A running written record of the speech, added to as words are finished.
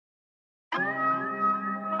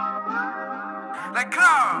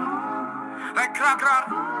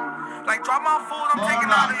Like drop my food, I'm taking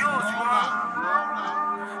out of yours, you heard?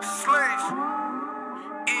 Sleeze,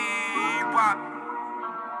 E-Pop,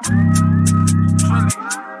 Trilly,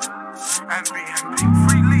 MB,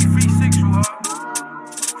 free Lee, free 6, you heard?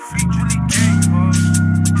 Free Trilly gang, you heard?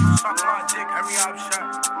 Suck my dick, every option.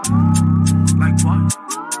 Like what?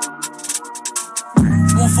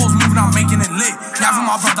 One foes moving, I'm making it lit. Now for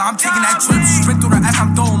my brother, I'm taking that trip. Sprint through the ass,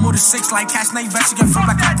 I'm throwing more than 6. Like cash, now you bet you get filled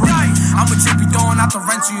like a brick. I'm a chippy throwing out the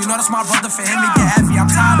rental, you know that's my brother, for him to get heavy. I'm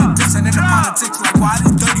tired of dissing in the politics, like why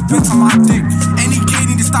this dirty bitch on my dick? Any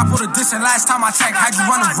kid need to stop all the dissing. Last time I checked, had you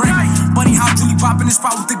run a ring. Bunny, how Julie Bop in this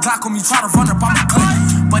spot with the Glock on me, try to run up on my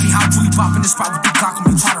clip. Bunny, how Julie Bop in this spot with the Glock on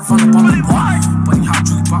me, try to run up on my what? Bunny, how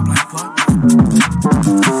Julie Bop like what?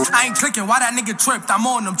 I ain't clicking, why that nigga tripped? I'm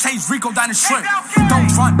on them, chase Rico down the strip. Don't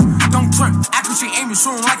run, don't trip, accuracy aiming,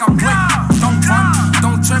 shooting like I'm with. Don't run,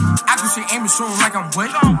 don't trip, accuracy aiming, shooting like I'm with.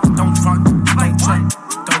 Don't run, don't trip,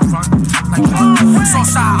 don't run, like what? So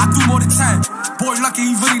shy, I do more than 10. Boy lucky,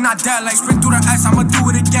 he really not dead. Like sprint through the S, I'ma do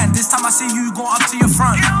it again. This time I see you, you go up to your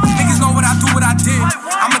front. Niggas know what I do, what I did.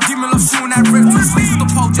 I'm a demon, love shooting that rip. Two sleeves with the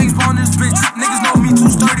pole, James Bond in this bitch. Niggas know me too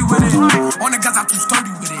sturdy with it. On the guys, I'm too sturdy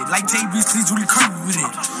with it. Like JB sleeves really curvy with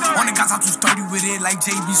it. On the guys, I'm too sturdy with it. Like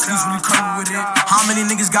JB sleeves really curvy with it. How many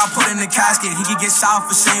niggas got put in the casket? He could get shot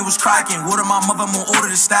for saying was cracking. Water my mother, more order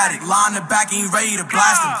the static. Lie in the back, ain't ready to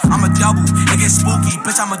blast him. I'm a double, it get spooky.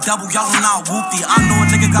 Bitch, I'm a double, y'all not whoopty. I know a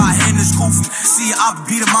nigga got hit in his koofy. See, I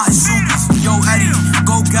beat him out his shooters. Yo, Eddie,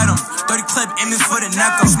 go get him. 30 clip, aiming for the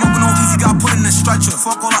neck up. Smoking on easy, got put in the stretcher.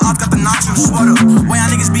 Fuck all the odds, got the notch in the sweater. Why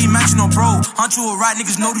y'all niggas be mentioned, bro? Hunt you a rat,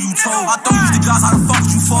 niggas know that you told. I thought you was the guys, how the fuck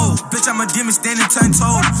would you fold? Bitch, I'm a demon standing 10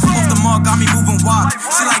 toes. Off the mug, got me moving wild.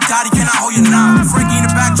 She like, Daddy, can I hold you now? Frankie in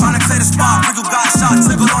the back, trying to clear the spot. Rico got shot,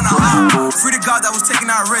 tickled on the hop. Free the God that was taking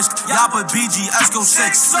that risk. Y'all put BG, Esco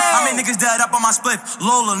 6. How many niggas dead up on my split?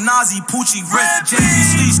 Lola, Nazi, Poochie, Rick. JB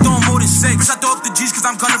Sleeze, throwing more than 6. Bitch, I throw up the G's cause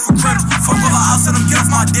I'm gunning for crips. Fuck all the ops, tell them get off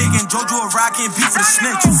my dick. And Jojo a rat, can't beat for the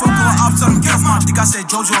snitch. Fuck all the ops, tell them get off my dick. I said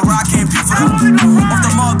Jojo a rat, can't beat for the off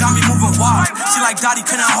the mug, got me moving wild. She like, Daddy,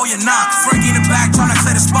 couldn't hold your knock. Frankie in the back, trying to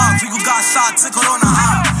clear the spot. Rico got shot, tickled on the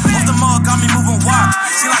hop. Off the mug, got me moving wild.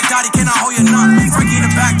 She like, Daddy, can I hold your knock? Frankie in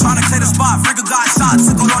the back, trying to clear the spot. Rico got shot,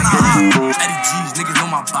 tickled on the hop. Eddie G's, niggas know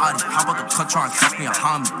my body. How about the cut, try and catch me a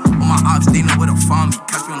homie? On my ops, they know where to find me.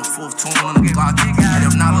 Catch me on the 4th, tone on the Glock. And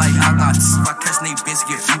if not like I got if I catch Nate Benz,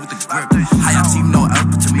 get free with the grip. How y'all team know L,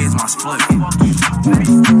 but to me is my split.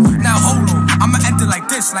 Now hold on, I'ma enter like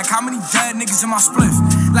this. Like how many dead niggas in my spliff?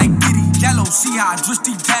 Like Diddy, Yellow, see how I just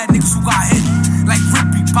these dead niggas who got hit. Like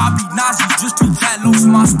Rippy, Bobby, Nazi, just these dead lows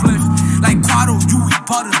in my spliff. Like Quado, Yui,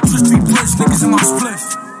 Butter, just these British niggas in my spliff.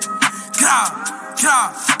 Gra,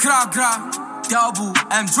 double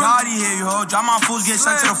M Drody here, yo. Drop my fools, get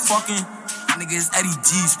sent to the fucking niggas. Eddie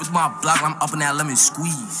G's with my block, I'm up in that lemon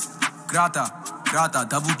squeeze. Grata,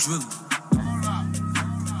 double drill.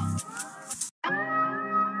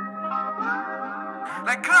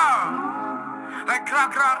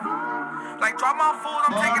 Like drop my food,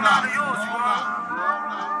 I'm taking out of yours, you heard?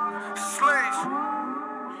 Sleeze,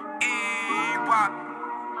 E-Pop,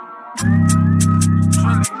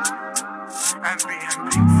 Trilly, MB,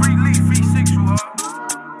 free Lee, free 6, you heard?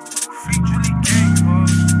 Free Trilly gang, you heard?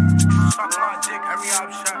 Suck my dick, every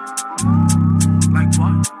option. Like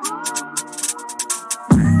what?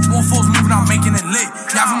 One foes moving, I'm making it lit.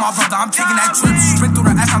 Now for my brother, I'm taking that trip. Sprint through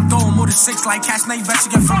the ass, I'm throwing more than 6. Like cash, now you bet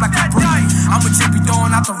you get filled like a brick. I'm a chippy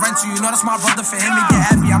throwing out the rental, you know that's my brother, for him to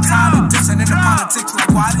get heavy. I'm tired of dissing in the politics,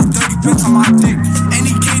 like why this dirty bitch on my dick?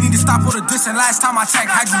 Any kid need to stop all the dissing. Last time I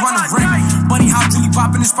checked, had you run a ring. Bunny, how Julie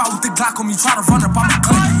Bop in this spot with the Glock on me, try to run up on my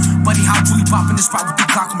clip. Bunny, how Julie Bop in this spot with the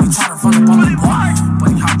Glock on me, try to run up on my what?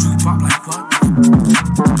 Bunny, how Julie Bop like what?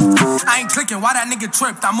 I ain't clicking, why that nigga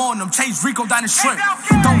tripped? I'm on them, chase Rico down the strip.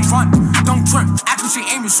 Don't run, don't trip, accuracy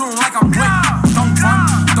aiming, shooting like I'm with. Don't run,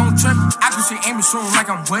 don't trip, accuracy aiming, shooting like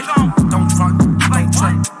I'm with. Don't run, don't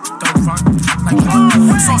trip, don't run, like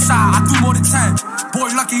what? So shy, I do more than 10.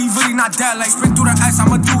 Boy lucky, he really not dead. Like sprint through the S,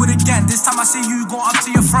 I'ma do it again. This time I see you, you go up to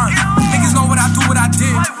your front. Niggas know what I do, what I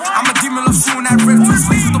did. I'm a demon, love shooting that rip. Two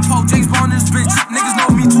sleeves with the pole, James Bond in this bitch. Niggas know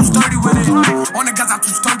me too sturdy with it. On the guys, I'm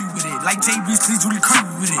too sturdy with it. Like JB Sleeze really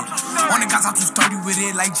curvy with it. On the guys, I'm too sturdy with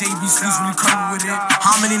it. Like JB Sleeze really curvy with it.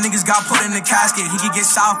 How many niggas got put in the casket? He could get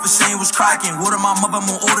shot for saying was cracking. Water my mother,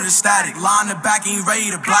 more order the static. Lie in the back, ain't ready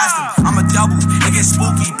to blast him. I'm a double, it get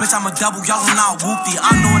spooky. Bitch, I'm a double, y'all not whoopty.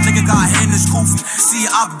 I know a nigga got hit in his koofy. See,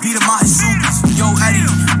 I beat him out his shooters. Yo, Eddie,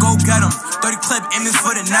 go get him. 30 clip, aiming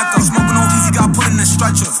for the neck up. Smoking on easy, got put in the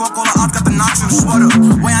stretcher. Fuck all the odds, got the notch in the sweater.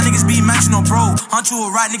 Why y'all niggas be be mentioned on bro. Hunt you a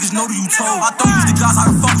rat, niggas know that you told. I thought you was the gods, how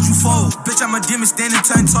the fuck would you fold? Bitch, I'm a demon standing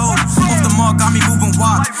 10 toes. Off the mug, got me moving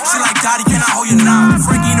wild. She like, daddy, can I hold your knob?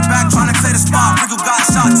 Frankie in the back, tryna clear the spot. Rico got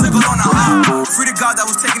shot, tickled on the hop. Free the god that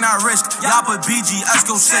was taking that risk. Y'all put BG,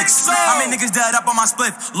 Esco 6. How many niggas dead up on my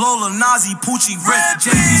split? Lola, Nazi, Poochie, Rick.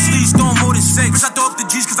 JB, sleeze, throwing more than 6. Bitch, I throw up the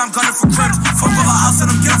G's cause I'm gunning for crips. Fuck all the ops, tell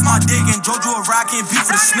them get off my dick. And Jojo a rat, can't beat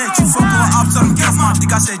for the snitch. Fuck all the ops, tell them get off my dick.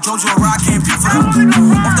 I said Jojo a rat, can't beat for them.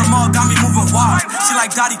 Off the mug, got me moving wild. She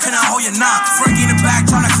like, daddy, can I hold your knock? Frankie in the back,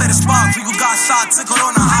 tryna clear the spot. Rico got shot, tickled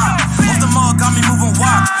on the hop. Off the mug, got me moving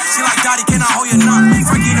wild. She like, daddy, can I hold your knock?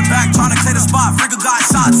 Frankie in the back, tryna clear the spot. Rico got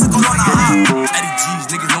shot, tickled on the hop. Eddie G's,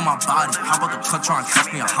 niggas know my body. How about the cut, tryna catch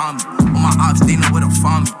me a homie? All my ops, they know where to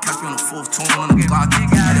find me. Catch me on the 4th, tone on the block.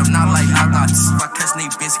 And if not like I got this, if I catch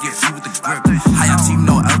Nate bitch, get free with the grip. How y'all team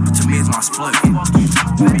know L, but to me is my split.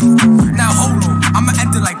 Now hold on, I'ma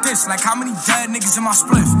end it like this. Like how many dead niggas in my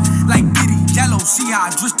spliff? Like Diddy, Yellow, see how I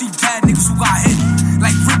just these dead niggas who got hit.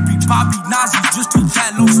 Like Rippy, Bobby, Nazi, just these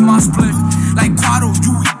dead lows in my spliff. Like Quado,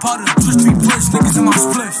 Yui, Butter, just these push niggas in my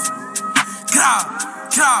spliff. Gra,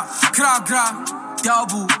 gra, gra, gra.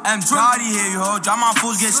 Double M Drody here, yo. Drop my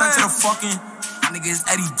fools, get sent to the fucking. Niggas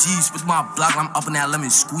Eddie G, spit my block, I'm up in that lemon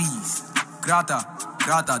squeeze. Grata,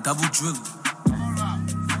 grata, double drill.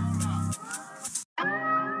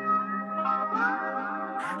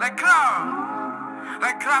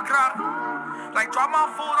 Like crack, like drop my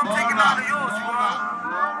food, I'm taking out of yours, bro.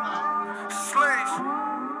 Sleeze,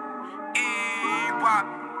 E-Wop,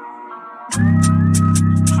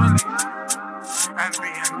 Trilly,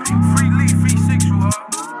 MB, free leaf, free sexual,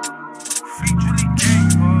 free Julie gang,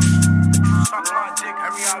 bro. Suck my dick,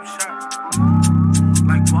 every option.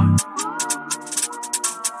 Like what?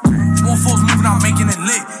 One foes moving, I'm making it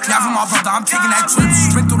lit. Yeah, for my brother, I'm taking that trip.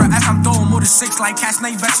 Sprint through the ass, I'm throwing more than 6. Like cash, now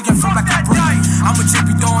you bet you get from back to brick. I'm a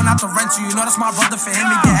JP throwing out the rental, you know that's my brother. For him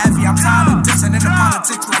to get heavy, I'm tired of dissing in the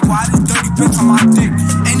politics. Like why this dirty bitch on my dick?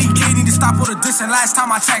 Any K need to stop all the dissing. Last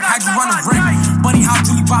time I checked, had you run a ring. Bunny, how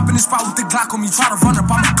Julie Bop in the spot with the Glock on me, try to run up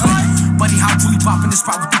on the clip. Bunny, how Julie Bop in the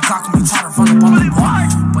spot with the Glock on me, try to run up on the what?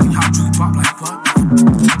 Bunny, how Julie Bop like what?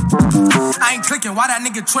 I ain't clicking, why that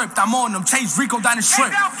nigga tripped? I'm on them, chase Rico down the strip.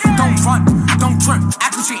 Don't run, don't trip.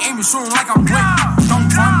 Accuracy aiming, shooting like I'm whip. Don't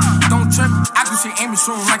run, don't trip. Accuracy aiming,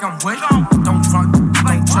 shooting like I'm whip. Don't run,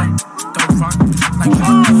 don't trip. Don't run, like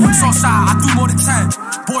what? Southside, I do more than 10.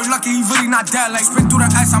 Boy, lucky he really not dead. Like spin through the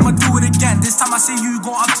S, I'ma do it again. This time I see you, you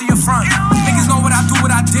go up to your front. Niggas know what I do,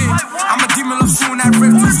 what I did. I'm a demon, love shooting that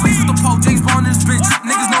rip. Two sleeves with the pole, James Bond in this bitch.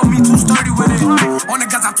 Niggas know me too sturdy with it. On the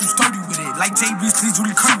guys, I'm too sturdy with it. Like JB sleeves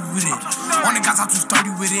really curvy with it. On the guys, I'm too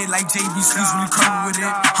sturdy with it. Like JB sleeves really curvy with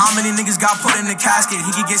it. How many niggas got put in the casket?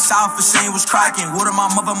 He could get shot for saying what's cracking. Water my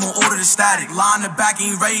mother, I'm order the static. Lie in the back,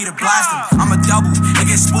 ain't ready to blast him. I'm a double, it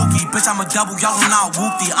get spooky. Bitch, I'm a double, y'all not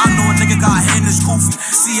whoopty. I know a nigga got hit in his goofy.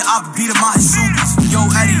 See, I beat him out his shoes. Yo,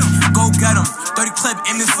 Eddie, go get him. 30 clip,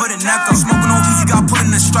 aiming for the neck. I'm smoking on easy, got put in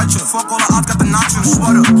the stretcher. Fuck all the odds, got the notch in the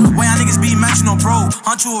sweater. Why y'all niggas be mentioned on bro?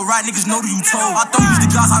 Hunt you a rat, niggas know that you told. I thought you was the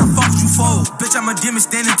gods, how the fuck would you fold? Bitch, I'm a demon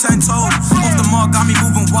standing 10 toes. Off the mug, got me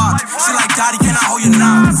moving wild. She like, daddy, can I hold your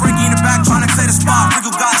knob? Frankie in the back, tryna clear the spot.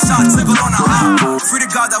 Rico got shot, tickled on the hop. Free the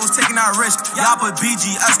god that was taking that risk. Y'all put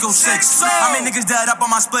BG, Esco 6. How many niggas dead up on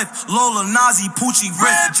my split? Lola, Nazi, Poochie,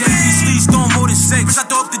 Rick. JB sleeves, throwing more than 6. Bitch, I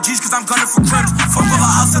throw up the G's cause I'm gunning for crips. Fuck all the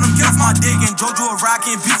ops, tell them get off my dick. And Jojo a rat,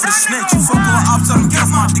 can't beat for the snitch. Fuck all the ops, tell them get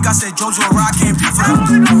off my dick. I said Jojo a rat, can't beat for them.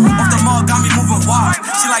 Off the mug, got me moving wild.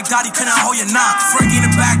 She like, daddy, can I hold your knock? Frankie in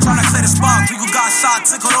the back, tryna clear the spot. Rico got shot,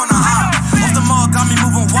 tickled on the hop. Off the mug, got me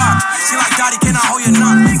moving wild. She like, daddy, can I hold your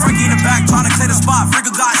knock? Frankie in the back, tryna clear the spot.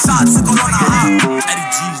 Rico got shot, tickled on the hop. Eddie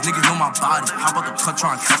G's, niggas know my body. How about the cut,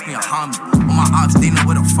 tryna catch me a homie? All my ops, they know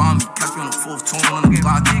where to find me. Catch me on the 4th, tone on the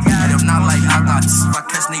block. And if not like I got this, if I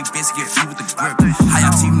catch Nate bitch, get free with the grip. How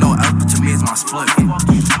y'all team know L, but to me is my split.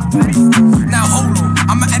 Now hold on,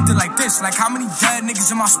 I'ma end it like this. Like how many dead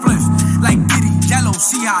niggas in my spliff? Like Diddy, Yellow,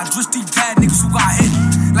 see how I just these dead niggas who got hit.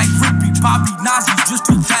 Like Rippy, Bobby, Nazi, just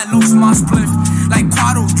these dead lows in my spliff. Like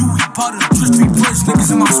Quado, Yui, Butter, just these push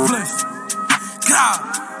niggas in my spliff. Gra,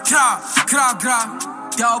 gra, gra, gra.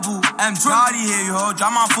 Double M Drody here, yo.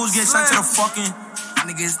 Drop my fools, get sent to the fucking.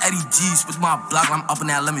 Niggas Eddie G, spit my block, I'm up in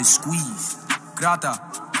that lemon squeeze. Grata,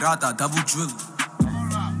 grata, double drill.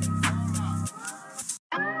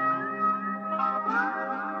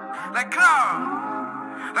 Like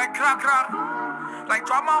crack, like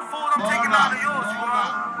drop my food, I'm taking out of yours, bro.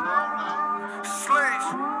 Sleeze,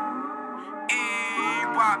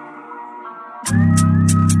 E-Wop,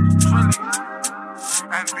 Trilly,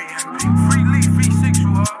 MB, free leaf, free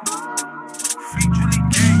sexual, free Julie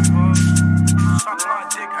gang, bro. Suck my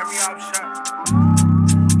dick every option.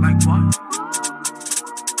 Like what?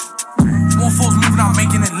 More foes moving, I'm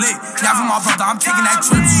making it lit. Yeah, for my brother, I'm taking that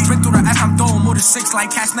trip. Sprint through the ass, I'm throwing more than 6. Like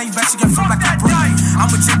cash, now you bet you get from like a brick. I'm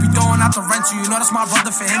with J.P. throwing out the rental. You know that's my brother,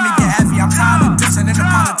 for him to get heavy. I'm tired of dissing in the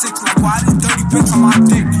politics. Like why this dirty bitch on my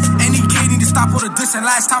dick? Any kid need to stop all the dissing.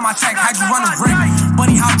 Last time I checked, had you run a ring.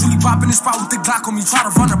 Bunny, how Julie Bop in the spot with the Glock on me. Try to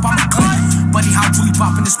run up on my clip. Bunny, how Julie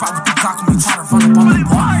Bop in the spot with the Glock on me. Try to run up on my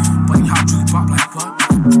butt. Bunny, how Julie Bop like what?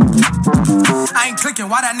 I ain't clicking,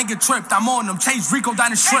 why that nigga tripped? I'm on them, chase Rico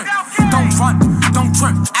down the strip. Don't run, don't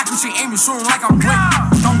trip, accuracy aiming soon like I'm with.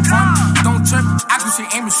 Don't run, don't trip, accuracy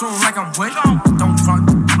aiming soon like I'm with. Don't run,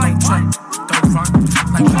 don't trip, don't run,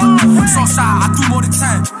 like what? So side, I do more than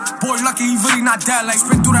 10. Boy lucky he really not dead, like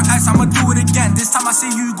sprint through the S, I'ma do it again. This time I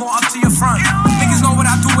see you, you go up to your front. Niggas know what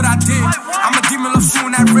I do, what I did. I'm a demon love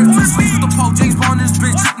shooting that rip. Two sleeves with the pole, James Bond this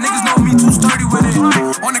bitch. Niggas know me too sturdy with it.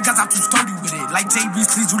 On the guys I'm too sturdy with it. Like JB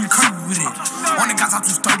sleeves really curvy with it. On the guys I'm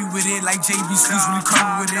too sturdy with it. Like JB sleeves really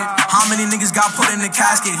curvy with it. How many niggas got put in the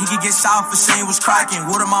casket? He could get shot for saying what's cracking.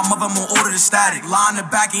 Word of my mother, I'm gonna order the static. Lie in the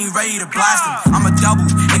back, ain't ready to blast him. I'm a double,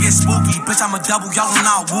 it get spooky. Bitch, I'm a double, y'all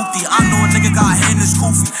not whoopty. I know a nigga got hit in his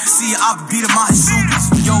koofy. See, I beat him out his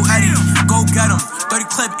shooters. Yo, Eddie, go get him. 30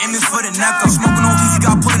 clip, aiming for the neck up. Smoking on easy,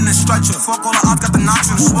 got put in the stretcher. Fuck all the ops, got the notch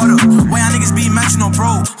in the sweater. Why y'all niggas be mentioned on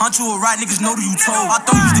bro? Hunt you a rat, niggas know that you told. I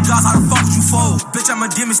thought you was the guys, how the fuck would you fold? Bitch, I'm a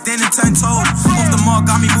demon standing 10 toes. Off the mug,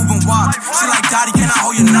 got me moving wild. She like, Daddy, can I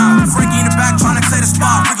hold your knob? Frankie in the back, trying to clear the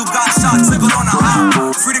spot. Rico got shot, tickled on the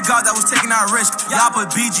hop. Free the guys that was taking that risk. Y'all put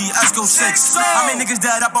BG, Esco 6. How many niggas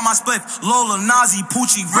dead up on my split? Lola, Nazi,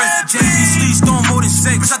 Poochie, Rick. JB Sleeze, throwing more than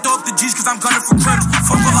 6. Bitch, I throw up the G's cause I'm gunning for crips.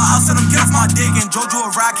 Fuck all the ops, tell them get off my dick. And Jojo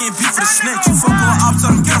a rat, can't beat for the snitch. Fuck all the ops,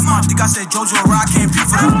 tell them get off my dick. I said Jojo a rat, can't beat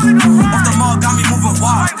for them. Off the mug, got me moving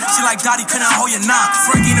wild. She like, Daddy, couldn't hold your knock.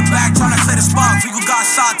 Frankie in the back, trying to clear the spot. Rico got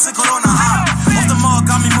shot, tickled on the hop. Off the mug,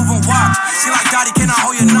 got me moving wild. She like, Daddy, can I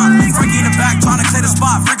hold your knock? Frankie in the back, trying to clear the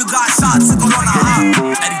spot. Rico got shot, tickled on the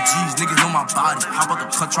hop. Eddie G's, niggas know my body. How about the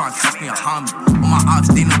cut, trying to catch me a homie? On my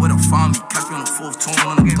ops, they know where to find me. Catch me on the 4th tone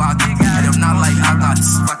on the Glock. And if not like I got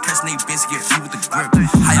this, if I catch Nate Benz, get free with the grip.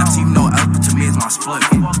 How y'all team know L, but to me is my split.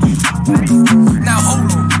 Now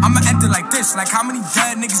hold on, I'ma end it like this. Like how many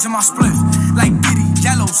dead niggas in my split? Like Diddy,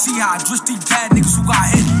 Yellow, see how I just these bad niggas who got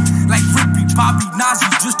hit. Like Rippy, Bobby, Nazi,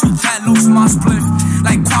 just these bad lows in my split.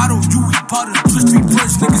 Like Quado, Yui, Butter, just these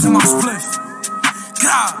bridge niggas in my split.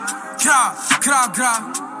 Gra.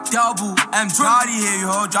 Double M Drody here,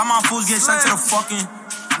 yo. Drop my fools, get sent to the fucking.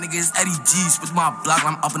 Niggas Eddie G's with my block,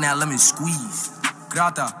 I'm up in that lemon squeeze.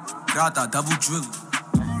 Grata, double drill.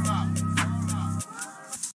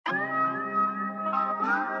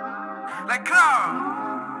 Like gra.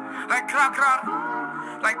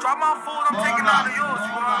 Like drop my food, I'm taking out of yours,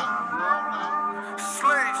 bro.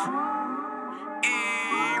 Sleeze.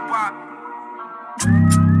 E-Wop.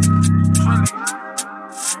 Trilly.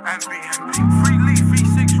 MB. Free Lee, free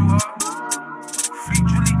 6, you heard? Free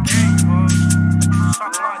Julie Gang, bro.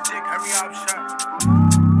 Suck my dick every option.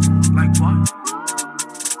 Like what?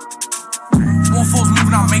 More foes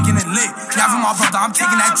moving, I'm making it lit. Yeah, for my brother, I'm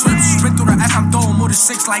taking that trip. Sprint through the ass, I'm throwing more than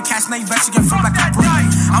 6. Like cash, now you bet you get from like a brick.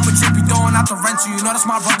 I'm with J.P. throwing out the rental. You know that's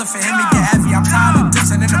my brother, for him to get heavy. I'm tired of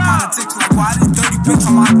dissing in the politics. Like why this dirty bitch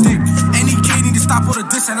on my dick? Any kid need to stop all the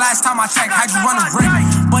dissing. Last time I checked, had you run a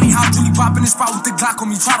ring. Bunny, how Julie Bop in the spot with the Glock on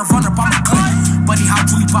me. Try to run up on my clip. Bunny, how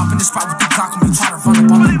Julie Bop in the spot with the Glock on me. Try to run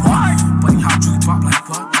up on my butt. Bunny, how Julie Bop like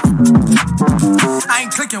what? I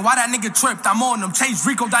ain't clicking, why that nigga tripped? I'm on them, chase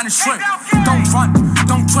Rico down the strip. Don't run,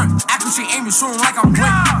 don't trip, accuracy aiming soon like I'm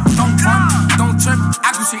with. Don't run, don't trip,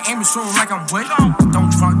 accuracy aiming soon like I'm with.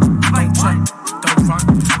 Don't run, don't trip, don't run,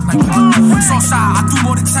 like what? So side, I do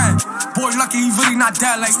more than 10. Boy lucky he really not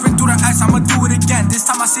dead, like sprint through the S, I'ma do it again. This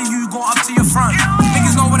time I see you, you go up to your front.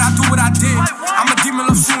 Niggas know what I do, what I did. I'm a demon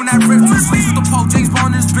love shooting that rip. Two sleeves with the pole, James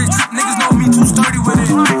Bond this bitch. Niggas know me too sturdy with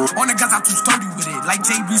it. On the guys I'm too sturdy with it. Like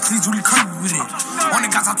JB Sleeze really curvy with it. On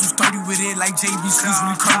the guys I'm too sturdy with it. Like JB Sleeze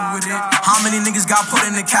really curvy with it. How many niggas got put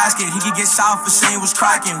in the casket? He could get shot for saying what's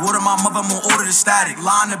cracking. Word of my mother, I'm gonna order the static.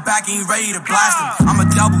 Lie in the back, ain't ready to blast him. I'm a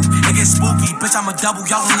double, it get spooky. Bitch, I'm a double,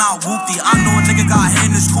 y'all not whoopty. I know a nigga got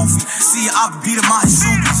hit in his koofy. See, I beat him out his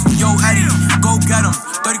shooters. Yo, Eddie, go get him.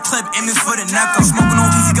 30 clip, aiming for the neck up. Smoking on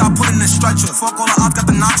easy, got put in the stretcher. Fuck all the ops, got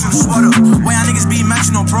the notch in the sweater. Why y'all niggas be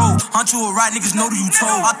mentioned on bro? Hunt you a rat, niggas know that you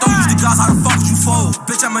told. I thought you was the guys, how the fuck would you fold?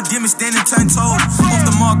 Bitch, I'm a demon standing 10 toes. Off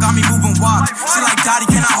the mug, got me moving wild. She like, Daddy,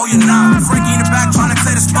 can I hold your knob? Frankie in the back, trying to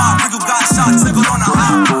clear the spot. Rico got shot, tickled on the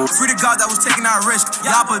hop. Free the guys that was taking that risk.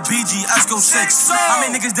 Y'all put BG, Sk6. How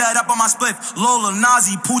many niggas dead up on my spliff? Lola,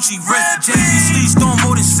 Nazi, Poochie, Rick. JB, sleeze, throwing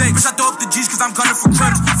more than 6. Bitch, I throw up the G's cause I'm gunning for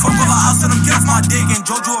crips. Fuck all the ops, tell them get off my dick. And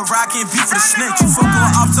Jojo a rock, can't beat for the snitch. Fuck all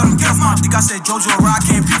the ops, tell them get off my dick. I said Jojo a rock,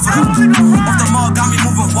 can't beat for them. Off the mug, got me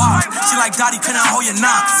moving wild. She like Dottie, couldn't hold your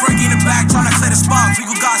knock. Frankie in the back, tryna clear the spot.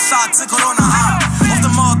 Rico got shot, took it on the hop. Off the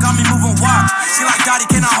mug, got me moving wild. She like Dottie,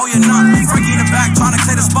 cannot hold your knock. Frankie in the back, tryna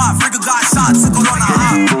clear the spot. Rico got shot, took it on the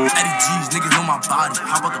hop. Eddie G's, niggas know my body.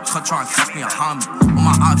 How about the cut, try and catch me a homie? On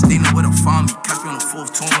my ops, they know where to find me. Catch me on the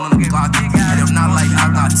 4th, tune on the Glock. And if not like I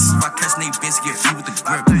got this, if I catch Nate Bitch, get free with the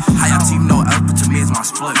grip. How y'all team know L, but to me it's my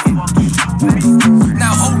split.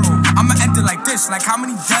 Now hold on, I'ma enter like this. Like how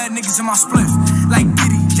many dead niggas in my spliff? Like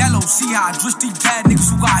Diddy, Yellow, see how I just these dead niggas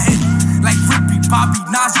who got hit. Like Rippy, Bobby,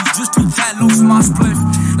 Nazi, just these dead lows in my spliff.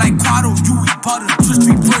 Like Quado, Yui, Butter, just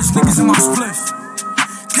these rich niggas in my spliff.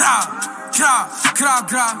 Gra, gra, gra,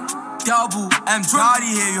 gra. Double M Drody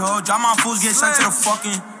here, yo. Drop my fools, get sent to the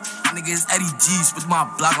fucking niggas. Eddie G, spit my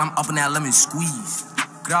block, I'm up in that lemon squeeze.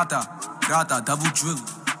 Grata, grata, double drill.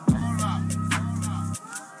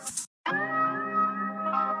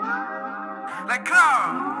 Like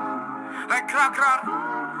crack,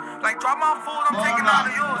 like drop my food, I'm taking out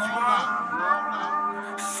of yours, bro.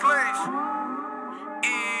 Sleeze,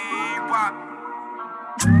 E-Wop,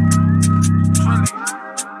 Trilly,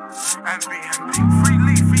 MB, free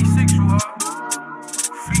leaf, V6, you heard?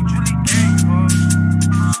 Free Trilly gang, bro.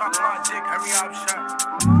 Suck my dick, every option.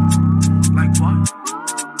 Like what?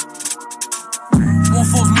 One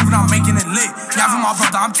force moving, I'm making it lit. Yeah, for my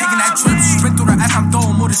brother, I'm taking that trip. Sprint through the ass, I'm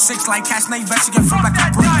throwing more than 6. Like cash, now you bet you get from like a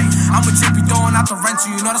brick. I'm with JP throwing out the rental,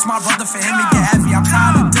 you know that's my brother. For him, it get heavy. I'm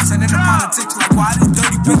tired of dissing in the politics. Like, why this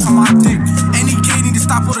dirty bitch on my dick? Any kid need to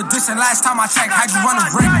stop all the dissing. Last time I checked, how'd you run a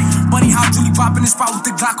ring? Bunny, how Julie pop in this spot with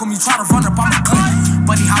the Glock on me, try to run up on the clip.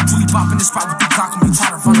 Bunny, how Julie pop in this spot with the Glock on me,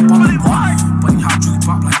 try to run up on the what? Bunny, how Julie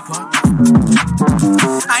pop like what?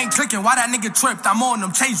 I ain't clicking, why that nigga tripped? I'm on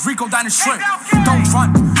them, chase Rico down the strip. Don't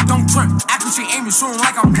run, don't trip, accuracy aiming soon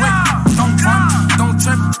like I'm with. Don't run, don't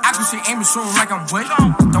trip, accuracy aiming soon like I'm with.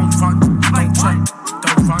 Don't run, don't trip,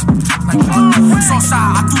 don't run, like what? So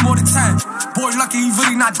side, I do more than 10. Boy, lucky he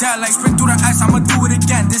really not dead. Like sprint through the S, I'ma do it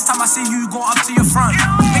again. This time I see you, you go up to your front.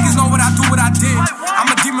 Niggas know what I do, what I did.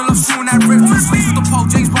 I'm a demon, love shooting that rip. Two sleeves with the pole,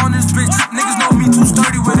 James Bond in this bitch. Niggas know me too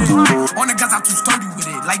sturdy with it. On the guys, I'm too sturdy with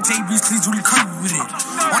it. Like JB sleeves really curvy with it.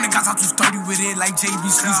 On the guys, I'm too sturdy with it. Like JB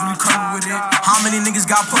sleeves really curvy with it. How many niggas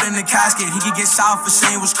got put in the casket? He could get shot for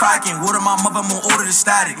saying was cracking. Water my mother, I'm gonna order the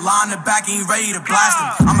static. Lie in the back and he ready to blast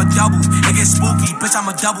him. I'm a double, it get spooky. Bitch,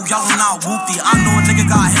 I'm a double, y'all will not whoopty. I know a nigga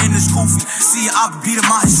got hit in his koofy. See, I beat him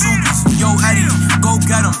out his suitcase. Yo, Eddie, go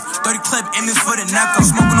get him. 30 clip in this for the neck. I'm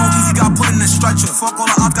smoking on easy, got put in the stretcher. Fuck all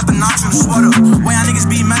the ops, got the notch in the sweater. Why y'all niggas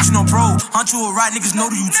be mentioned on bro? Hunt you a rat, niggas know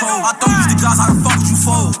that you told. I thought you was the guys, how the fuck would you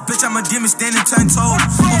fold? Bitch, I'm a demon standing 10 toes.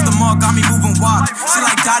 Off the mug, got me moving wild. She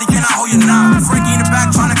like Dottie, cannot hold your knob. Frankie in the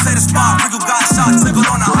back, tryna clear the spot. Rico got shot, took it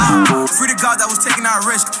on the hop. Free the God that was taking that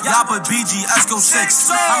risk. Y'all put BG,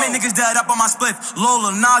 Sk6. How many niggas dead up on my spliff?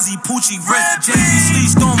 Lola, Nazi, Poochie, Rick. JB,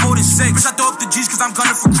 sleeze, throwing more than 6. Bitch, I throw up the G's cause I'm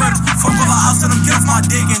gunning for crips. Fuck all the ops, tell them get off my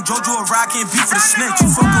dick. And Jojo a rock, can't beat for the snitch.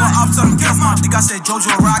 Fuck all the ops, tell them get off my dick. I said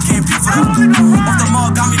Jojo a rock, can't beat for them. Off the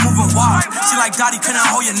mug, got me moving wild. She like Dottie, couldn't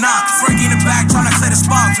hold your knock. Frankie in the back, tryna clear the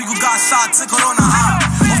spot. Rico got shot, took it on the hop.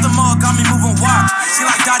 Off the mug, got me moving wild. She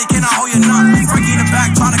like Dottie, cannot hold your knock. Frankie in the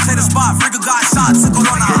back, tryna clear the spot. Rico got shot, took it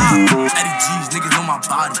on the hop. Eddie G's, niggas know my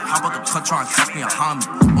body. How about the cut, try and catch me a homie?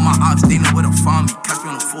 On my ops, they know where to find me. Catch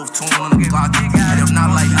me on the 4th, tune on the Glock. And if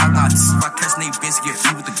not like I got this, if I catch Nate Bitch, get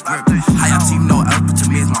free with the grip. How y'all team know L, but to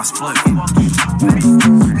me it's my split.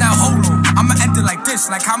 Now hold on, I'ma enter like this.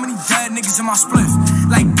 Like how many dead niggas in my spliff?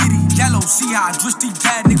 Like Diddy, Yellow, see how I just these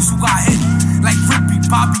dead niggas who got hit. Like Rippy,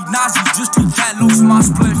 Bobby, Nazi, just these dead lows in my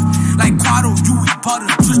spliff. Like Quado, Yui, Butter,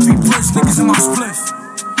 just these rich niggas in my spliff.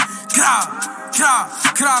 Gra, gra,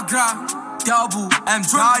 gra, gra. Double M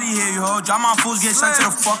Drody here, yo. Drop my fools, get sent to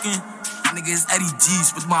the fucking niggas. Eddie G,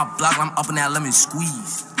 spit my block, I'm up in that lemon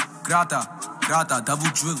squeeze. Grata, grata, double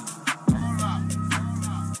drill.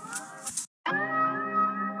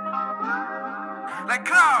 Like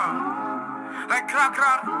crack,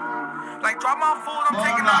 like drop my food, I'm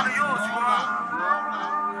taking out of yours, bro.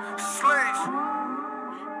 Sleeze,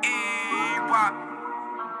 E-Wop,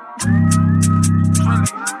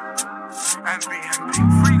 Trilly, MB,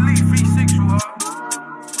 free leaf, V6, you heard?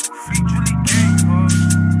 Free Trilly gang, bro.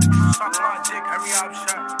 Suck my dick, every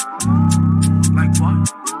option. Like what?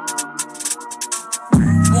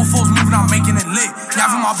 One force moving, I'm making it lit. Yeah,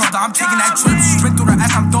 for my brother, I'm taking that trip. Sprint through the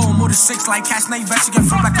ass, I'm throwing more more than 6 like cash, now you bet you get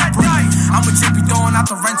flip like a brick. I'm with JP throwing out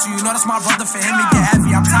the rent, so you know that's my brother. For him, it get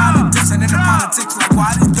heavy. I'm tired of dissing in the politics. Like,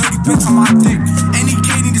 why this dirty bitch on my dick? Any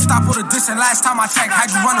kid need to stop all the dissing. Last time I checked, had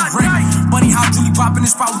you run a ring. Buddy, how Julie pop in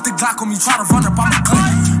this spot with the Glock on me, try to run up on the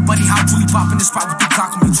clip. Buddy, how Julie pop in this spot with the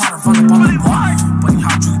Glock on me, try to run up on the what? Buddy,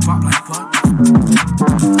 how Julie pop like what?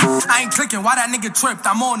 I ain't clicking, why that nigga tripped?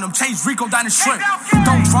 I'm on them, chase Rico down the strip.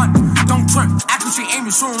 Don't run, don't trip, accuracy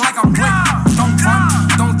aiming, shooting like I'm with. Don't run,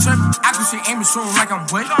 don't trip, accuracy aiming, shooting like I'm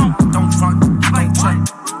with. Don't run, don't trip,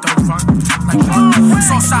 don't run, like what?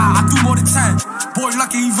 So shy, I do more than 10. Boy,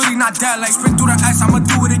 lucky he really not dead. Like spin through the S, I'ma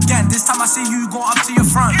do it again. This time I see you, you go up to your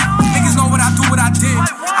front. Niggas know what I do, what I did.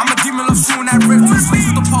 I'm a demon, love shooting that rip. Two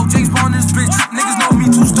sleeves with the pole, James Bond in this bitch. Niggas know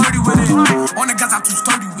me too sturdy with it. On the guys, I'm too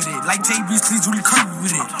sturdy with it. Like JB sleeves really curvy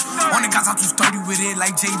with it. On the guys, I'm too sturdy with it.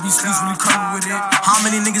 Like JB sleeves really curvy with it. How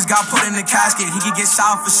many niggas got put in the casket? He could get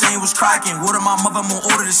shot for saying what's cracking. Water my mother, I'm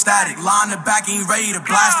gonna order the static. Lie in the back, ain't ready to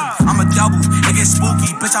blast him. I'm a double, it get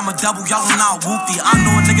spooky. Bitch, I'm a double, y'all not whoopty. I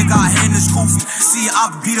know a nigga got hit in his koofy. See, I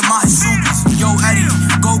beat him out his shoes. Yo, Eddie,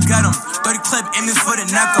 go get him. 30 clip in this for the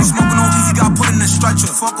neck. I'm smoking on easy, got put in the stretcher.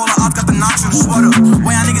 Fuck all the odds, got the notch on the sweater.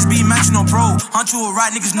 Why y'all niggas be mentioned on bro? Hunt you a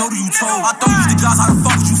rat, niggas know that you told. I thought you was the guys, how the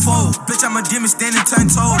fuck would you fold? Bitch, I'm a demon standing 10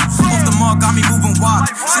 toes. Off the mug, got me moving wild.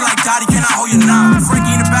 She like, Daddy, can I hold your knob?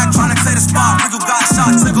 Frankie in the back, trying to clear the spot. Rico got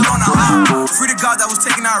shot, tickled on the hop. Free the God that was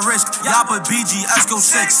taking that risk. Y'all put BG, Esco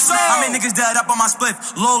 6. How many niggas dead up on my split?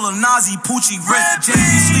 Lola, Nazi, Poochie, Rick. JB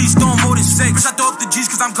sleeves, throwing more than 6. Bitch, I throw up the G's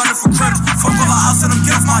cause I'm gunning for crips. Fuck all the ops, tell them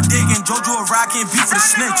get off my dick. And Jojo a rat, can't beat for the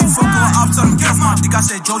snitch. Fuck all the ops, tell them get off my dick. I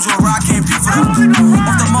said Jojo a rat, can't beat for them.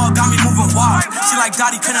 Off the mug, got me moving wild. She like,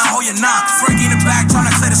 Daddy, can I hold your knob? Frankie in the back, trying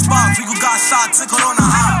to clear the spot. Rico got shot, tickled on the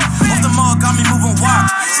hop. Off the mug, got me moving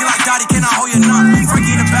wild. She like, Daddy, can I hold your knob?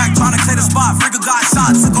 Frankie in the back, trying to clear the spot. Rico got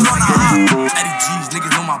shot, tickled on the hop. Eddie G's,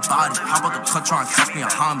 niggas know my body. How about the cut, trying to catch me a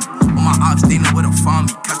homie? All my ops, they know where to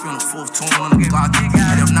find me. Catch me on the 4th, tune on the block.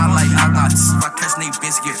 And if not like I got this, if I catch Nate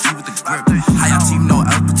Bitch, get free with the grip. How y'all team know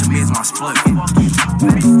Elba to me is my split.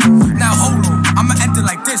 Now hold on, I'ma enter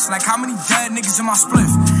like this. Like how many dead niggas in my spliff?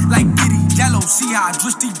 Like Diddy, Yellow, see how I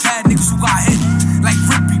just these dead niggas who got hit. Like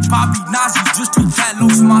Rippy, Bobby, Nazi, just three dead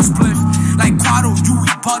lows in my spliff. Like Quado, Yui,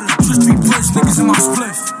 Butter, just three push niggas in my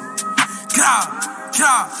spliff. Gra,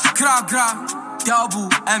 gra, gra, gra. Double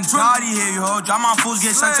M Drody here, yo. Drop my fools,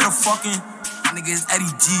 get sent to the fucking niggas. Eddie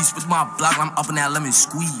G, spit my block, I'm up in that lemon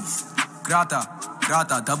squeeze. Grata,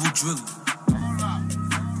 grata, double drill.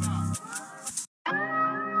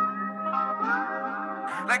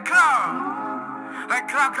 Like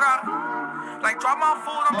crack, like drop my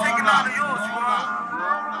food, I'm taking out of yours, you know.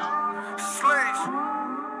 Sleeze,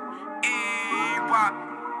 E-Wop,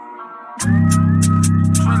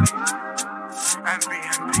 Trilly,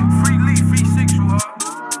 MB, free leaf, V6, you heard.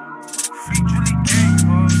 Free Julie gang, you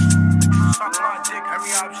heard. Suck my dick,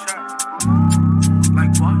 every option.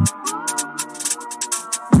 Like what?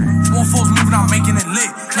 One fours moving out, making it lit.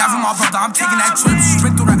 Now for my brother, I'm taking that trip.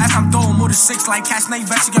 Sprint through the S, I'm throwing more than 6 like cash, now you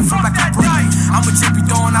bet you get flip like a brick. I'm with JP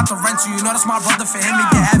throwing out the rent, so you know that's my brother. For him, it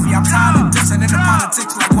get heavy. I'm tired of dissing in the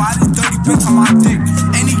politics. Like, why this dirty bitch on my dick?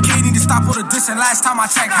 Any kid need to stop all the dissing. Last time I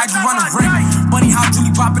checked, had you run a ring. Buddy, how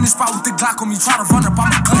Julie pop in this spot with the Glock on me, try to run up on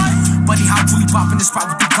the clip. Buddy, how Julie pop in this spot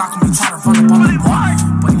with the Glock on me, try to run up on the what?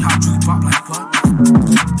 Buddy, how Julie pop like what?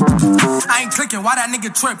 I ain't clicking, why that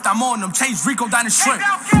nigga tripped? I'm on them, chase Rico down the strip.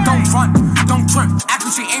 Don't run, don't trip,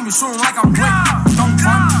 accuracy aiming, shooting like I'm with. Don't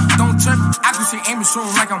run, don't trip, accuracy aiming,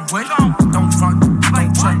 shooting like I'm with. Don't run,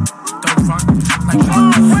 don't trip, don't run, like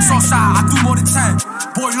what? So shy, I do more than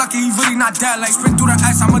 10. Boy, lucky he really not dead. Like spin through the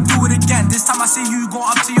S, I'ma do it again. This time I see you, you go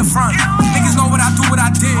up to your front. Niggas know what I do, what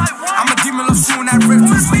I did. I'm a demon, love shooting that rip.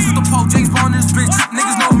 Two sleeves with the pole, James Bond in this bitch.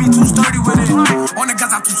 Niggas know me too sturdy with it. On the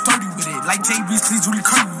guys, I'm too sturdy with it. Like JB sleeves really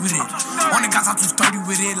curvy with it. On the guys, I'm too sturdy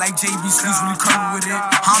with it. Like JB sleeves really curvy with it.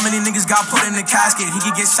 How many niggas got put in the casket? He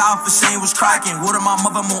could get shot for saying what's cracking. Water my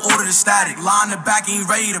mother, I'm gonna order the static. Lie in the back, ain't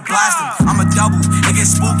ready to blast him. I'm a double, it get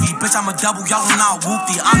spooky. Bitch, I'm a double, y'all not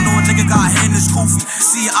whoopty. I know a nigga got hit in his koofy.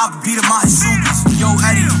 See, I beat him out his shoes. Yo,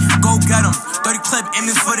 Eddie, go get him. 30 clip in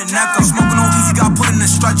this for the neck. I'm smoking on easy, got put in the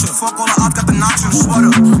stretcher. Fuck all the odds, got the notch on the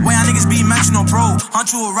sweater. Why y'all niggas be mentioned on bro?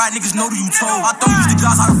 Hunt you a rat, niggas know that you told. I thought you was the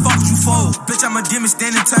guys, how the fuck would you fold? Bitch, I'm a demon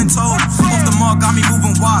standing 10 toes. Off the mug, got me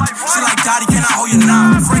moving wild. She like, Daddy, can I hold your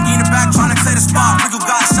knob? Frankie in the back, trying to clear the spot. Rico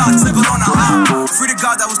got shot, tickled on the hop. Free the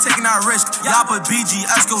God that was taking that risk. Y'all put BG,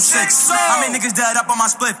 Esco 6. How many niggas dead up on my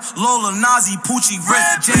split? Lola, Nazi, Poochie, Rick.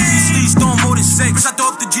 JB sleeves, throwing more than 6. Bitch, I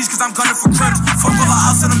throw up the G's cause I'm gunning for crips. Fuck all the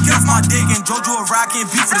ops, tell them get off my dick. And Jojo a rat, can't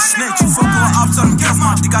beat for the snitch. Fuck all the ops, tell them get off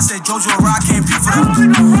my dick. I said Jojo a rat, can't beat for them.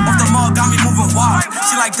 Off the mug, got me moving wild.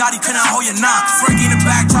 She like, Dottie, can I hold your knot? Frankie in the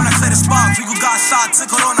back, tryna clear the spot. Rico got shot, took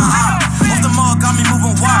it on the hop. Off the mug, got me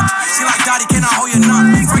moving wild. She like Dottie, can I hold your knot?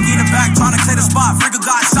 Frankie in the back, tryna clear the spot. Rico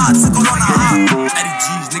got shot, took it on the hop. Eddie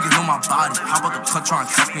G's, niggas know my body. How about the cut, tryna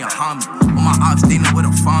catch me a homie? All my ops, they know where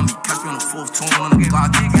to find me. Catch me on the 4th, tune on the block.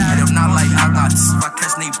 And if not like I got this, if I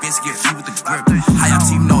catch Nate Bitch, get free with the grip. How y'all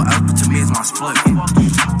team know Elba to me is my split.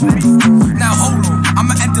 Now hold on,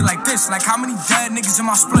 I'ma enter like this. Like how many dead niggas in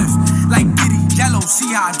my spliff? Like Diddy, Yellow, see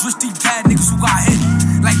how I just these dead niggas who got hit.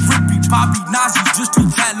 Like Rippy, Bobby, Nazi, just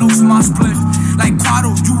these dead lows in my spliff. Like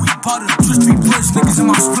Quado, Yui, Butter, just these bliss niggas in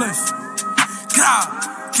my spliff. Gra.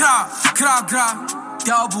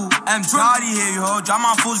 Double M Dottie here, yo. Drop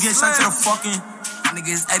my fools, get sent to the fucking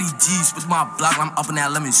niggas. Eddie G, split my block, I'm up in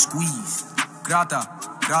that lemon squeeze. Grata,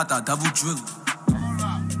 double drill.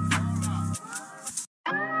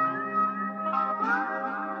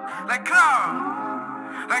 Like clock.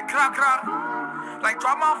 Like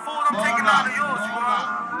drop my food, I'm taking out of yours, bro.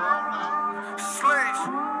 Sleeze.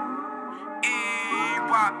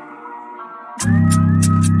 E-Wop.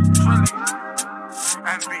 Trilly.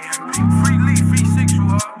 MB. Free Leaf, V6, you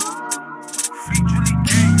heard? Free Julie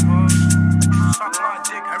Gang, bro. Suck my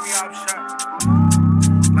dick, every op shot.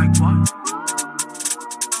 Like what?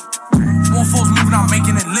 One four's moving, I'm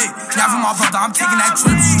making it lit. Yeah, for my brother, I'm taking that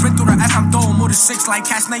trip. Sprint through the S, I'm throwing more than 6. Like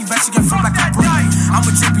cash, now you bet you get flipped like a brick. I'm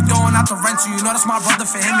with JP throwing out the rental, you know that's my brother.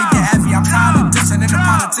 For him, it get heavy. I'm tired of dissing in the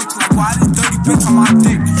politics. Like, why this dirty bitch on my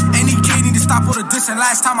dick? Any kid need to stop all the dissing.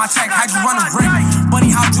 Last time I checked, how'd you run a ring? Bunny,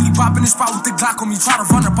 how Julie pop in this spot with the Glock on me? Try to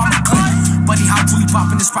run up on the clip. Bunny, how Julie pop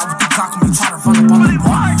in this spot with the Glock on me? Try to run up on the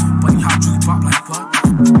block. Bunny, how Julie pop like what?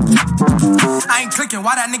 I ain't clicking,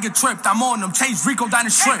 why that nigga tripped? I'm on them, chase Rico down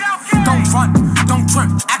the strip. Don't run, don't trip,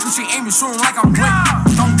 accuracy aiming, shooting like I'm with.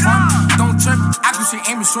 Don't run, don't trip, accuracy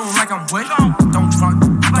aiming, shooting like I'm with. Don't run,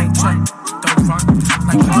 don't trip, don't run,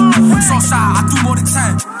 like what? So shy, I do more than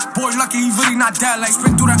 10. Boy, lucky he really not dead. Like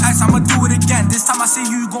sprint through the S, I'ma do it again. This time I see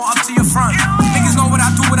you, you go up to your front. Niggas know what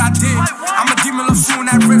I do, what I did. I'm a demon, love shooting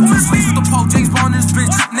that rip. Two sleeves with the pole, James Bond in this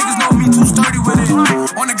bitch. Niggas know me too sturdy with it.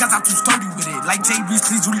 On the guys, I'm too sturdy with it. Like JB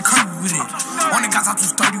sleeves really curvy with it. On the guys, I'm too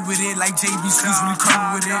sturdy with it. Like JB sleeves really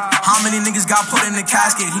curvy with it. How many niggas got put in the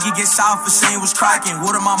casket? He could get shot for saying was cracking.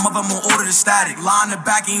 Water my mother, I'ma order the static. Lie in the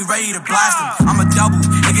back, ain't ready to blast him. I'm a double,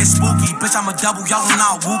 it get spooky. Bitch, I'm a double, y'all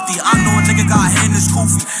not whoopty. I know a nigga got hit in his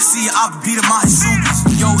koofy. See, I beat him out his shoes.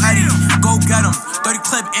 Yo, Eddie, go get him. 30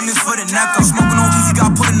 clip, aiming for the neck. I'm smoking on easy,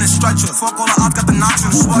 got put in the stretcher. Fuck all the odds, got the knocks in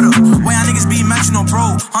the sweater. Why y'all niggas be mentioned on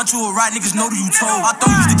bro? Hunt you a rat, niggas know that you told. I thought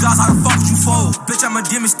you was the guys, how the fuck would you fold? Bitch, I'm a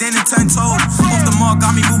demon standing 10 toes. Off the mug,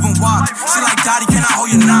 got me moving wild. She like Dottie, can I hold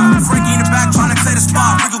your knot? Frankie in the back, tryna clear the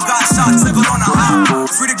spot. Rico got shot, took it on the hop.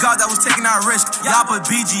 Free the God that was taking that risk. Y'all put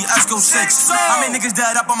BG, Esco 6. How many niggas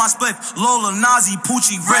dead up on my split? Lola, Nazi,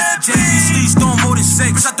 Poochie, Rick. JB Sleeze, throwing more than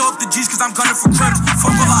 6. Bitch, I throw up the G's cause I'm gunning for crips.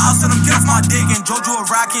 Fuck all the ops, tell them get off my dick. And Jojo a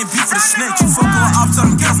rat, can't beat for the snitch. Fuck all the ops, tell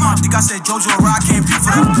them get off my dick. I said Jojo a rat, can't beat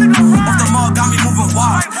for them. Off the mug, got me moving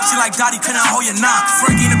wild. She like Dottie, can I hold your knot?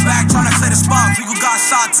 Frankie in the back, tryna clear the spot. Rico got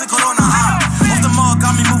shot, took it on the hop. Off the mug,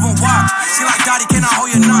 got me moving wild. She like Dottie, can I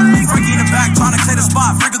hold your knot? Frankie in the back, tryna clear the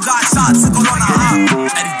spot. Rico got shot, took it on the hop.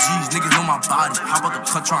 Eddie G's, niggas know my body. How about the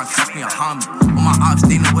cut, tryna catch me a homie? All my ops,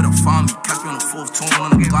 they know where to find me. Catch me on the 4th, tune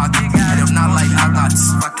on the block. And if not like I got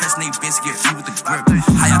this, if I catch Nate Bitch, get free with the grip.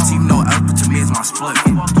 How y'all team know Elba to me is my split.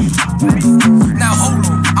 Now hold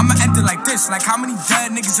on, I'ma enter like this. Like how many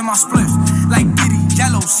dead niggas in my spliff? Like Diddy,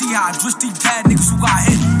 Yellow, see how I just these dead niggas who got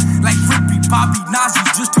hit. Like Rippy, Bobby, Nazi,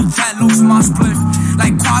 just these dead lows in my spliff.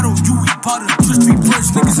 Like Quado, Yui, Butter, just these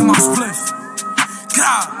bliss niggas in my spliff.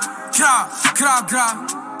 Gra.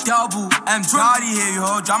 Double M Dottie here,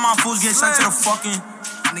 yo. Drop my fools, get sent to the fucking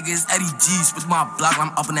niggas. Eddie G, split my block, I'm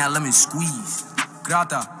up in that lemon squeeze.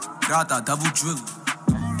 Grata, double drill.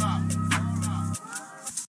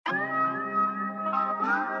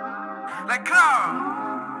 Like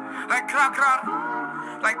clock.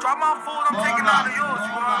 Like drop my food, I'm taking out of yours,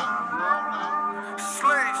 bro.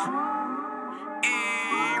 Sleeze.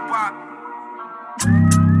 E-Wop.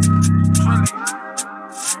 Trilly.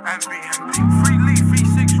 MB. Free Leaf,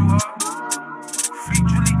 V6, you heard? Free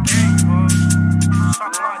Julie Gang, bro.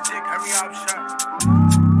 Suck my dick, every op shot.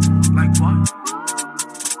 Like what?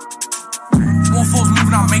 One four's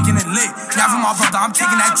moving, I'm making it lit. Yeah, for my brother, I'm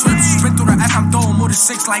taking that trip. Sprint through the S, I'm throwing more than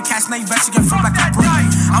 6. Like cash, now you bet you get flipped like a brick.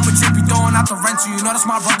 I'm with JP throwing out the rental, you know that's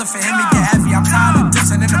my brother. For him, it get heavy. I'm tired of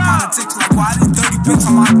dissing in the politics. Like, why this dirty bitch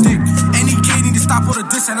on my dick? Any kid need to stop all the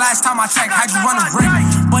dissing. Last time I checked, how'd you run a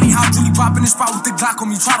ring? Bunny, how Julie pop in this spot with the Glock on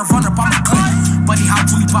me? Try to run up on the clip. Bunny, how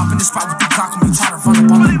Julie pop in this spot with the Glock on me? Try to run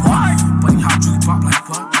up on the block. Bunny, how Julie pop like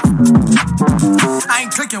what? I I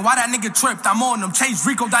ain't clicking, why that nigga tripped? I'm on them, chase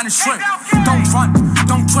Rico down the strip. Don't run,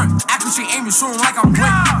 don't trip, accuracy aiming soon like I'm with.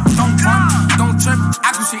 Don't run, don't trip,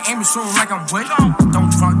 accuracy aiming soon like I'm with. Don't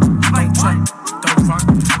run, don't trip, don't run,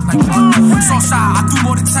 like what? Southside, I do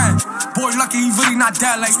more than 10. Boy, lucky he really not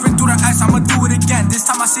dead. Like spin through the S, I'ma do it again. This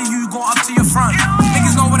time I see you, you go up to your front.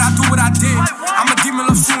 Niggas know what I do, what I did. I'm a demon,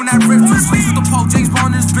 love shooting that rip. Two sleeves with the pole, James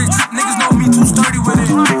Bond this bitch. Niggas know me too sturdy with it.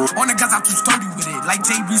 On the guys, I'm too sturdy with it. Like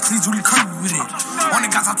JB's sleeves really curvy with it. On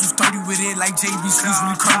the guys, I'm too sturdy with it. Like JB's sleeves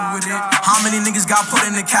really curvy with it. How many niggas got put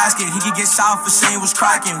in the casket? He could get shot for saying what's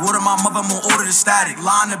cracking. Word of my mother, I'm gonna order the static.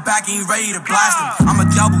 Lie in the back and he ready to blast him. I'm a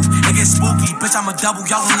double, it get spooky. Bitch, I'm a double,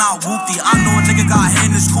 y'all not whoopty. I know a nigga got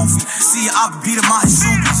hand in his koofy. See, I beat him out his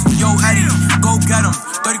shoes. Yo, Eddie, go get him.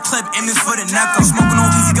 30 clip in this for the neck. I'm smoking on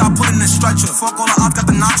easy, got put in the stretcher. Fuck all the odds, got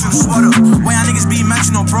the notch on the sweater. Why y'all niggas be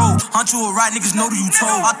mentioned on bro? Hunt you a rat, niggas know that you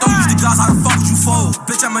told. I thought you was the guys, how the fuck would you fold?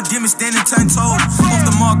 Bitch, I'm a demon standing 10 toes. Off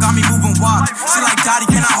the mug, got me moving wild. She like, Daddy,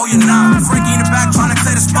 can I hold your knob? Frankie in the back, trying to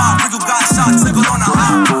clear the spot. Rico got shot, tickled on the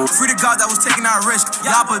hop. Free the God that was taking that risk.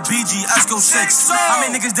 Y'all put BG, Esco 6. How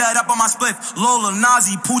many niggas dead up on my split? Lola,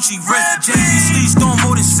 Nazi, Poochie, Rick. JB, Sleeze, throwing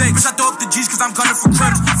more than 6. Bitch, I throw up the G's cause I'm gunning for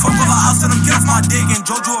crips. Fuck all the ops, tell them get off my dick. And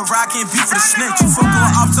Jojo a rat, can't beat for the snitch. Fuck all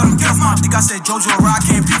the ops, tell them get off my dick. I said Jojo a rat,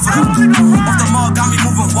 can't beat for them. Off the mug, got me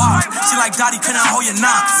moving wild. She like, Daddy, can I hold your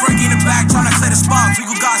knob? Frankie in the back, trying to clear the spot.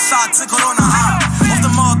 Rico got shot, tickled on the hop. Off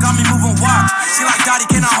the mug, got me moving wild. She like, Daddy,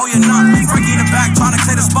 can I hold your knob? Frankie in the back, trying to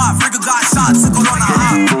clear the spot. Rico got shot, tickled on the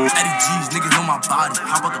hop. Eddie G's, niggas know my body.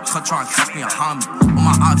 How about the cut, try and catch me a homie? All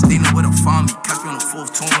my ops, they know where to find me. Catch me on the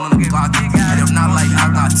 4th, tune on the block. And if not like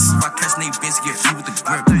I got this, if I catch Nate Vince, get free with the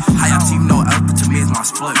grip. How y'all team know Elba to me is my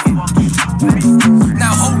split.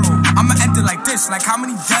 Now hold on, I'ma enter like this. Like how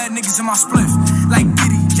many dead niggas in my spliff? Like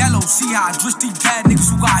Diddy, Yellow, see how I just these dead niggas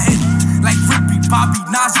who got hit. Like Rippy, Bobby,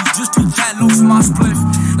 Nazi, just these dead lows in my spliff.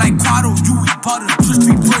 Like Quado, Yui, Butter, just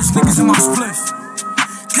these push niggas in my spliff.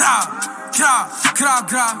 Gra, gra, gra,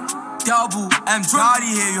 gra. Double M Jody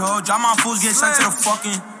here, yo. Drop my fools, get sent to the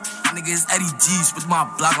fucking niggas. Eddie G, spit my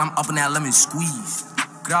block, I'm up in that lemon squeeze.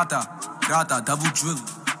 Grata, grata, double drill.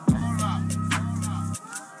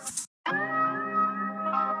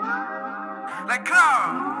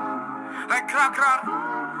 Like crack,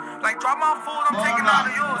 like drop my food, I'm taking out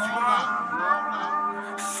of yours, you know.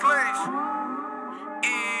 Sleeze,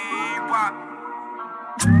 E-Wop,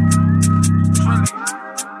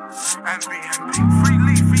 Trilly, MB, free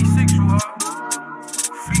leaf, V6, you heard.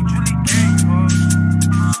 Free Julie gang, you heard.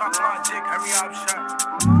 Suck my dick, every option.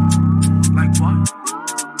 Like what?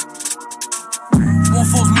 One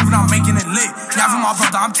fours moving, I'm making it lit. Yeah, for my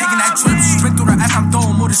brother, I'm taking that trip. Sprint through the S, I'm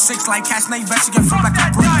throwing more than 6. Like cash, now you bet you get flipped like a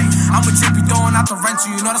brick. I'm with JP throwing out the rental,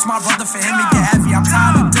 you know that's my brother. For him, it get heavy. I'm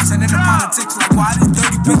tired of dissing in the politics. Like, why this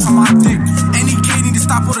dirty bitch on my dick? Any kid need to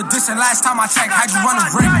stop all the dissing. Last time I checked, how'd you run a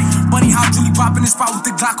ring? Bunny, how Julie pop in the spot with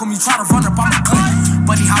the Glock on me, try to run up on the clip.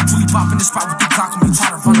 Bunny, how Julie pop in the spot with the Glock on me,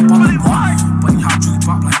 try to run up on the what? Bunny, how Julie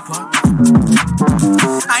pop like what?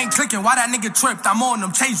 I ain't clicking, why that nigga tripped? I'm on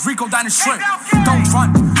them, chase Rico down the strip. Don't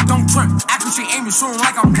run, don't trip, accuracy aiming soon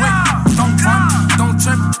like I'm with. Don't run, don't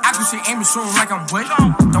trip, accuracy aiming soon like I'm with.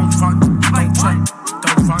 Don't run, don't trip,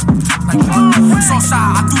 don't run, like what?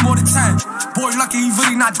 Southside, I do more than 10. Boy, lucky he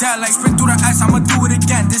really not dead. Like spin through the S, I'ma do it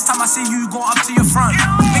again. This time I see you, you go up to your front.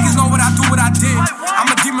 Niggas know what I do, what I did.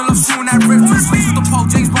 I'm a demon, love shooting that rip. Two sleeves with the pole,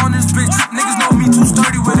 James Bond this bitch. Niggas know me too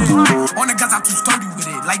sturdy with it. On the guys, I'm too sturdy with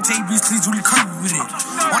it. Like JB's sleeves really curvy with it.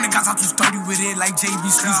 On the guys, I'm too sturdy with it. Like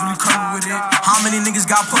JB's sleeves really curvy with it. How many niggas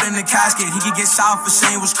got put in the casket? He could get shot for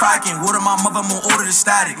saying what's cracking. Word of my mother, I'm gonna order the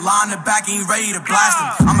static. Lie in the back and he ready to blast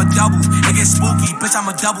him. I'm a double, it get spooky. Bitch,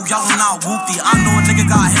 I'm a double, y'all not whoopty. I know a nigga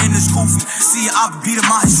got hand in his koofy. See, I beat him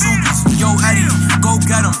out his shoes. Yo, Eddie, go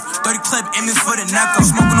get him. 30 clip in this for the neck. I'm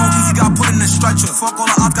smoking on easy, got put in the stretcher. Fuck all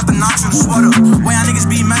the odds, got the notch on the sweater. Why y'all niggas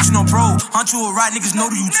be mentioned on bro? Hunt you a rat, niggas know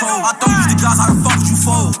that you told. I thought you was the guys, how the fuck would you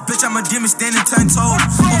fold? Bitch, I'm a demon standing 10 toes.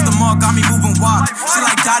 Off the mug, got me moving wild. She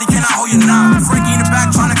like, Daddy, can I hold your knob? Frankie in the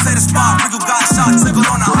back, trying to clear the spot. Rico got shot, tickled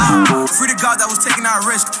on the hop. Free the God that was taking that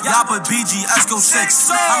risk. Y'all put BG, Esco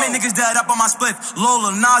 6. How many niggas dead up on my split?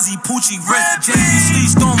 Lola, Nazi, Poochie, Rick. JB,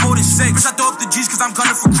 Sleeze, throwing more than 6. Bitch, I throw up the G's cause I'm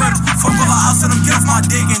gunning for crips. Fuck all the ops, tell them get off my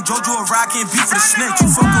dick. And Jojo a rat, can't beat for the snitch.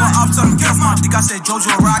 Fuck all the ops, tell them get off my dick. I said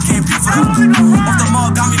Jojo a rat, can't beat for them. Off the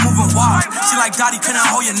mug, got me moving wild. She like, Daddy, can I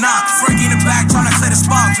hold your knob? Frankie in the back, trying to clear the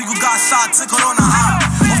spot. Rico got shot, tickled on the hop.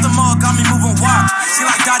 Off the mug, got me moving wild. She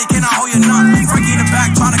like, Daddy, can I hold your knob? Frankie in the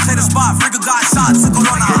back, trying to clear the spot. Rico got shot, tickled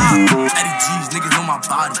on the hop. Eddie G's, niggas know my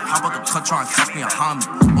body. How about the cut, try and catch me a homie?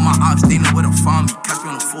 All my ops, they know where to find me. Catch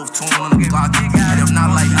me on the 4th, tune on the block. And if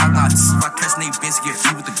not like I got this, if I catch they bitch get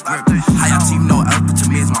free with the grip. How y'all team know L to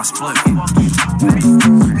me is my split.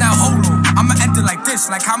 Now hold on, I'ma enter like this.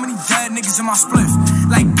 Like how many dead niggas in my spliff?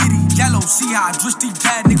 Like Diddy, Yellow, see how I just these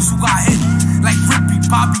bad niggas who got hit. Like Rippy,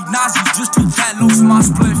 Bobby, Nazi, just these bad lows in my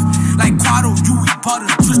spliff. Like Quado, Yui, Butter,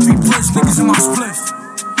 just these push niggas in my spliff.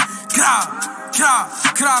 Gra.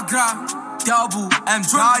 Double M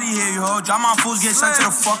Jody here, yo. Drop my fools, get sent to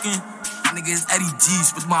the fucking niggas Eddie G.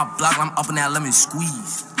 Spit my block, I'm up in that lemon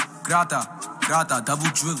squeeze. Grata, double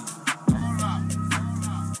drill.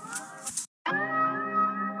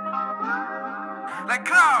 Like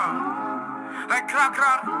crack.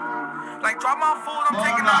 Like drop my food, I'm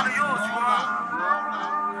taking out of yours, bro.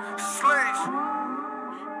 Sleeze.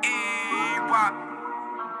 E-Wop.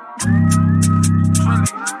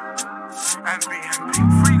 Trilly. MB.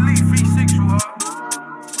 Free leaf, free sexual,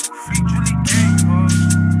 free Julie gang, bro.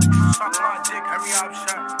 Suck my dick, every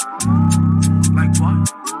option. Like what?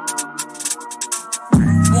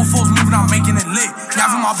 One four's moving, I'm making it lit. Now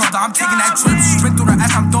for my brother, I'm taking that trip. Sprint through the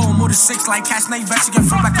ass, I'm throwing more than 6 like cash. Now you bet you get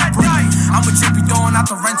from back to brick. I'm with JP throwing out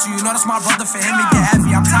the rent, you know that's my brother. For him, it get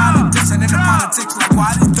heavy. I'm tired of dissing in the politics. Like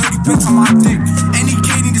why this dirty bitch on my dick? Any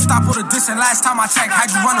kid need to stop all the dissing. Last time I checked, had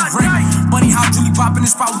you run a ring. Bunny, how Julie pop in the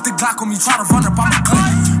spot with the Glock on me, try to run up on the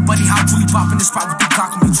clip. Bunny, how Julie pop in the spot with the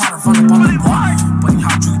Glock on me, try to run up on the what? Bunny,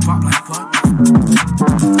 how Julie pop like what?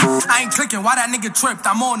 I ain't clicking, why that nigga tripped?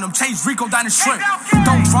 I'm on them, chase Rico down the strip.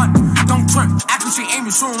 Don't run, don't trip, accuracy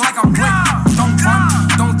aiming soon like I'm with. Don't run,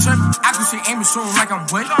 don't trip, accuracy aiming soon like I'm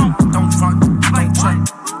with. Don't run, don't trip,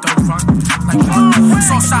 don't run, like what?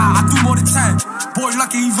 So shy, I do more than 10. Boy,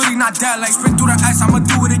 lucky he really not dead. Like spin through the S, I'ma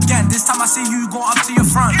do it again. This time I see you, you go up to your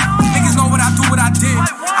front. Niggas know what I do, what I did.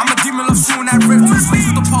 I'm a demon, love shooting that rip. Too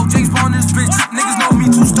sleeves with the pole, James Bond this bitch. Niggas know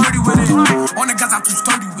me too sturdy with it. On the guys, I'm too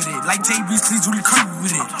sturdy with it. Like JB sleeves really curvy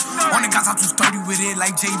with it. On the guys, I'm too sturdy with it.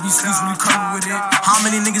 Like JB sleeves really curvy with it. How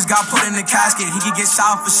many niggas got put in the casket? He could get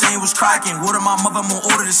shot for saying was cracking. Water my mother, I'ma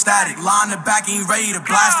order the static. Lie in the back, ain't ready to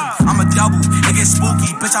blast him. I'm a double, it get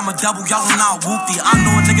spooky. Bitch, I'm a double, y'all not whoopty. I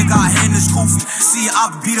know a nigga got hit in his koofy. See, I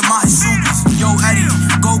beat him out his shoes. Yo, Eddie,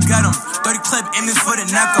 go get him. 30 clip, aiming for the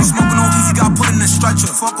neck. I'm smoking on easy, got put in the stretcher.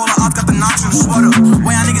 Fuck all the odds, got the notch on the sweater.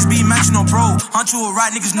 Why y'all niggas be mentioned on bro? Hunt you a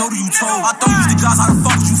rat, niggas know that you told. I thought you was the guys, how the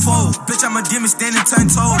fuck you fold? Bitch, I'm a demon standing 10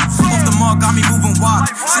 toes. Off the mug, got me moving wild.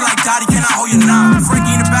 She like, Daddy, can I hold your knob?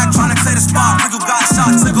 Frankie in the back, trying to clear the spot. Rico got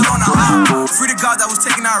shot, tickled on the hop. Free the God that was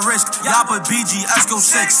taking that risk. Y'all put BG, Esco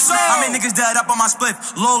 6. How many niggas dead up on my split?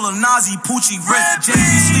 Lola, Nazi, Poochie, Rick. JB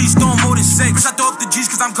Sleeze, throwing more than 6. Bitch, I throw up the G's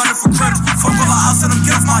cause I'm gunning for crips. Fuck all the ops, tell them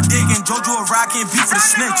get off my dick. And Jojo a rat, can't beat for the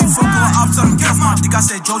snitch. Fuck all the ops, tell them get off my dick. I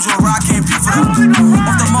said Jojo a rat, can't beat for them.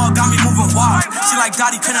 Off the mug, got me moving wild. She like,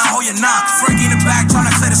 Daddy, can I hold your knob? Frankie in the back,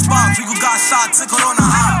 trying to clear the spot. Rico got shot, tickled on the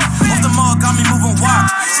hop. Off the mug, got me moving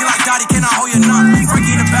wild. She like, Daddy, can I hold your knob?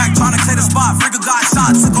 Frankie in the back, trying to clear the spot. Rico got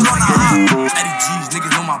shot, tickled on the hop. Eddie G's,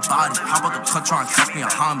 niggas know my body. How about the cut, try and catch me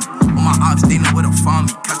a homie? All my ops, they know where to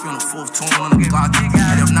find me. Catch me on the 4th, tone on the block.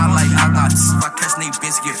 And if not like I got this, if I catch they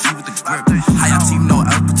bitch, get free with the grip. How y'all team know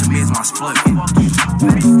L to me is my split.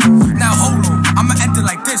 Now hold on, I'ma enter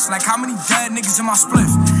like this. Like how many dead niggas in my spliff?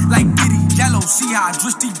 Like Diddy, Yellow, see how I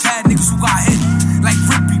just these bad niggas who got hit. Like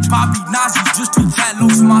Rippy, Bobby, Nazi, just these bad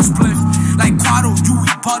lows in my spliff. Like Quado, Yui,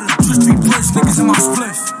 Butter, just these push niggas in my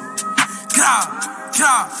spliff. Gra.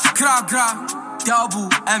 Double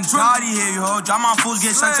M Jody here, yo. Drop my fools,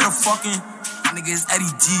 get sent to the fucking niggas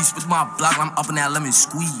Eddie G. Spit my block, I'm up in that lemon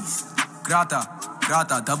squeeze. Grata,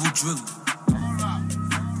 double drill.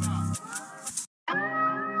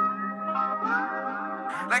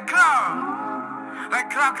 Like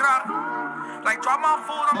crack. Like drop my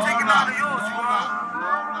food, I'm taking out of yours, bro.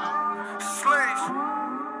 Sleeze.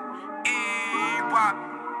 E-Wop.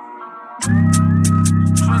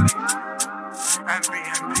 Trilly. MB.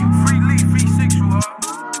 Free leaf, free sexual,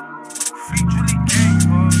 free Julie gang,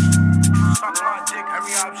 bro. Suck my dick,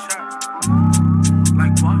 every option.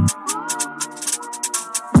 Like what?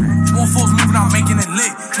 One four's moving, I'm making it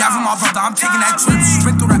lit. Now for my brother, I'm taking that trip.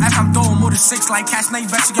 Sprint through the ass, I'm throwing more than 6 like cash. Now you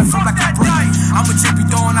bet you get from back to brick. I'm with JP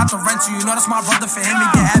throwing out the rent, you know that's my brother. For him,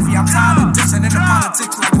 it get heavy. I'm tired of dissing in the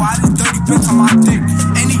politics. Like why this dirty bitch on my dick?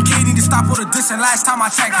 Any kid need to stop all the dissing. Last time I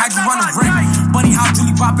checked, had you run a ring. Bunny, how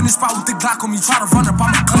Julie pop in the spot with the Glock on me, try to run up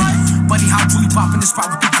on the clip. Bunny, how Julie pop in the spot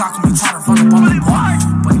with the Glock on me, try to run up on the what?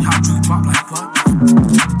 Bunny, how Julie pop like what?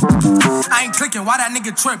 I ain't clicking, why that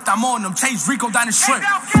nigga tripped? I'm on them, chase Rico down the strip.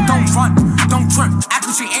 Don't run, don't trip,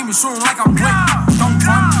 accuracy aiming soon like I'm with. Don't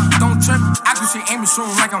run, don't trip, accuracy aiming soon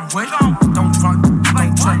like I'm with. Don't run,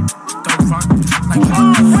 don't trip, don't run, like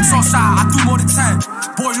what? So shy, I do more than 10.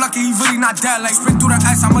 Boy, lucky he really not not dead, like spin through the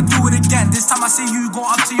S, I'ma do it again. This time I see you, you go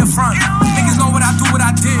up to your front. Niggas know what I do, what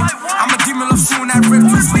I did. I'm a demon, love shooting that rip.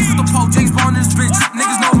 Two sleeves with the pole, James Bond in this bitch.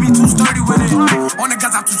 Niggas know me too sturdy with it. On the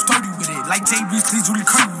guys, I'm too sturdy with it. Like JB sleeves really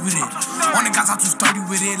curvy with it. On the guys, I'm too sturdy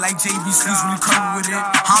with it. Like JB sleeves really curvy with it.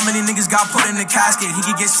 How many niggas got put in the casket? He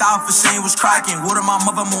could get shot for saying was cracking. Water my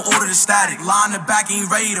mother, I'm order the static. Lie in the back, ain't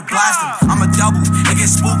ready to blast him. I'm a double, it get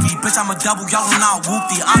spooky. Bitch, I'm a double, y'all not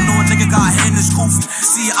whoopty. I know a nigga got hit in his goofy.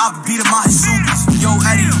 See, I beat him out his shooters. Yo,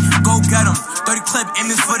 Eddie, go get him. 30 clip,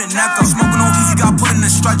 aiming for the neck. I'm smoking on easy, got put in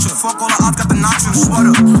the stretcher. Fuck all the odds, got the knocks in the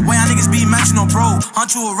sweater. Why y'all niggas be mentioned, bro?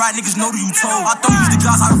 Hunt you a rat, niggas know that you told. I thought you was the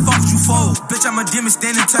guys, how the fuck you fold? Bitch, I'm a demon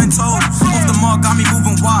standing 10 toes. Off the mug, got me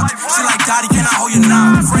moving wild. She like, Daddy, can I hold you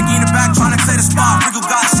now? Frankie in the back, trying to clear the spot. Rickle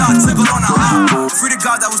got shot, tickled on the high. Free the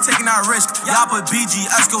God that was taking that risk. Y'all put BG,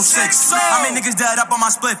 Esco 6. How many niggas dead up on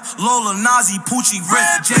my split? Lola, Nazi, Poochie, Rick.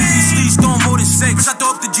 JB Sleeze, throwing more than 6. Bitch, I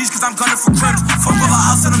throw up the G's cause I'm gunning for crips. Fuck all the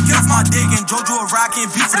ops, tell them get off my dick. And Jojo a rat,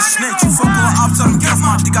 can't beat for the snitch. Fuck all the ops, tell them get off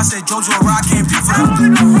my dick. I said Jojo a rat, can't beat for them.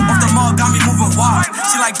 Off the mug, got me moving wild.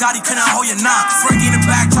 She like, Daddy, can I hold you now? Frankie in the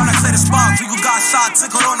back, trying to clear the spot. Rickle got shot,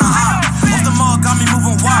 tickled on the high. Off the mug, got me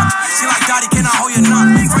moving wild. She like, Daddy, can I hold you now?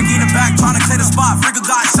 Frankie in the back, trying to clear the spot. Rickle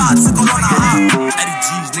got shot, tickled on the high. Eddie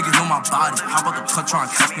G's, niggas know my body. How about the cut, try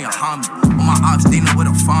and catch me a homie? On my ops, they know where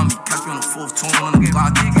to find me. Catch me on the 4th, tune on the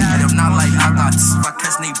block. And if not like I got this, if I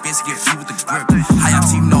catch Nate Benz, get free with the grip. How y'all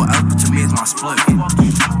team know L, but to me is my split.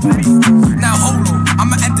 Now hold on,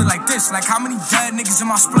 I'ma end it like this. Like how many dead niggas in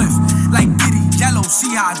my spliff? Like Diddy, Yellow,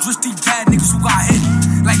 see how I just these dead niggas who got hit.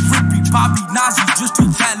 Like Rippy, Bobby, Nazi, just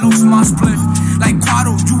these dead lows in my spliff. Like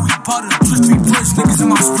Quado, Yui, Butter, just these British niggas in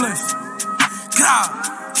my spliff.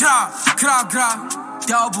 Gra.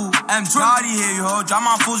 Double M Jody here, yo. Drop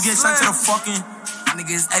my fools, get sent to the fucking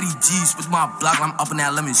niggas. Eddie G, spit my block, I'm up in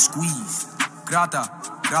that lemon squeeze. Grata,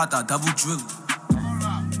 double drill.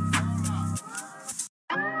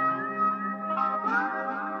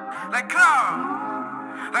 Like clock.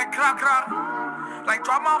 Like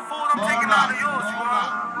drop my food, I'm taking out of yours, you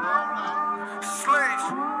heard? Sleeze.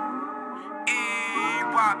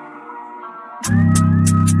 E-Wop.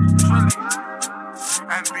 Trilly.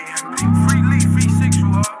 MB. Free leaf, V6, you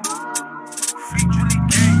heard? Featurely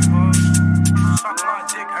gang, you heard? Suck my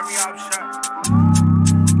dick, every option.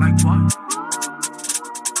 Like what?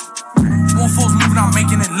 One foes moving, I'm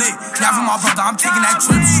making it lit. Now for my brother, I'm taking that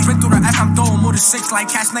trip. Sprint through the S, I'm throwing more than 6. Like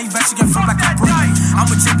cash, now you bet you get filled like a brick. I'm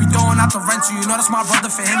a chippy throwing out the rental. You know that's my brother,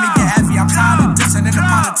 for him it get heavy. I'm tired of dissing in the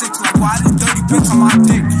politics. Like why this dirty bitch on my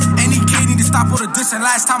dick? Any K need to stop all the dissing.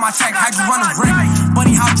 Last time I checked, had you run a ring.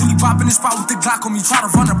 Bunny, how Julie Bop in this spot with the Glock on me, try to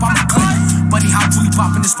run up on the clip. Bunny, how Julie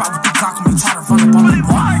Bop in this spot with the Glock on me, try to run up on the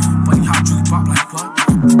what? Bunny, how Julie Bop like what?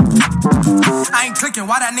 I ain't clicking,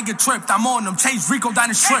 why that nigga tripped? I'm on them, chase Rico down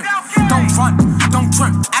the strip. Don't run, don't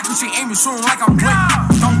trip, accuracy aiming, shooting like I'm with.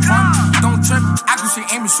 Don't run, don't trip, accuracy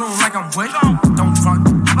aiming, shooting like I'm with. Don't run,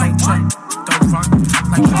 don't trip, don't run,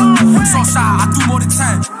 like what? So shy, I do more than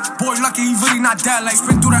 10. Boy lucky, he really not dead. Like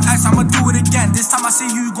spin through the S, I'ma do it again. This time I see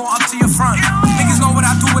you, you go up to your front. Niggas know what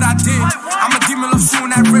I do, what I did. I'm a demon, love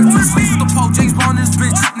shooting that rip. Two sleeves with the pole, James Bond in this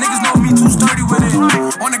bitch. Niggas know me too sturdy with it.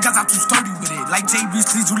 On the guys, I'm too sturdy with it. Like JB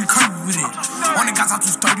Sleeze really curvy with it. On the guys, I'm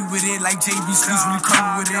too sturdy with it. Like JB Sleeze really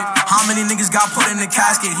curvy with it. How many niggas got put in the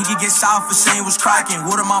casket? He could get shot for saying was cracking.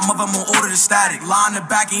 Water my mother, I'm order the static. Lie in the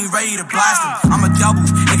back, ain't ready to blast him. I'm a double,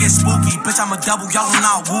 it get spooky. Bitch, I'm a double, y'all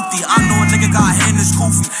not whoopty. I know a nigga got hit in his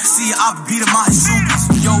goofy. See, I beat him out his shooters.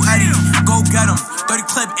 Yo, Eddie, go get him. 30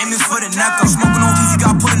 clip, aiming for the neck. I'm smoking on easy,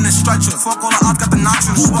 got put in the stretcher. Fuck all the odds, got the knocks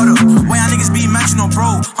in the sweater. Why y'all niggas be mentioned,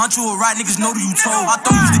 bro? Hunt you a rat, niggas know that you told. I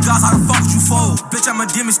thought you was the guys, how the fuck you fold? Bitch, I'm a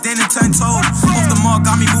demon standing 10 toes. Off the mug,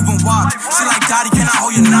 got me moving wild. She like, Daddy, can I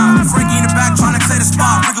hold you now? Frankie in the back, trying to clear the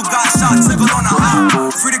spot. Rickle got shot, tickled on the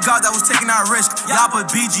high. Free the God that was taking that risk. Y'all put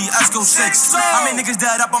BG, Esco 6. How many niggas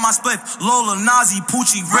dead up on my split? Lola, Nazi,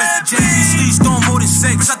 Poochie, Rick. JB Sleeze, throwing more than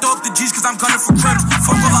 6. Bitch, I throw up the G's cause I'm gunning for crips.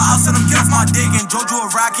 Fuck all the ops, tell them get off my dick. And Jojo a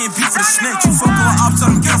rat, can't beat for the snitch. Fuck all the ops,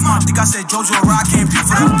 tell them get off my dick. I said Jojo a rat, can't beat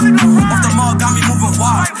for them. Off the mug, got me moving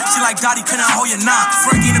wild. She like, Daddy, can I hold you now?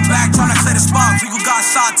 Frankie in the back, trying to clear the spot. Rico got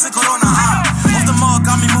shot, tickled on the high. Off the mug,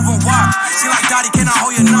 got me moving wild. She like, Daddy, can I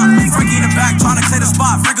hold you now? Frankie in the back, trying to clear the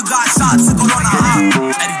spot. Rico got shot, tickled on the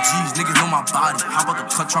high. Eddie G's, niggas know my body. How about the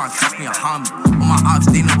cut, try and catch me a homie? On my ops,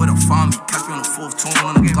 they know where to find me. Catch me on the 4th, tune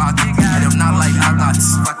on the block. And if not like I got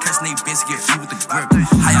this, if I catch Nate Benz, get free with the grip.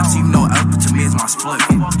 How y'all team know L, but to me is my split.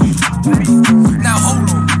 Now hold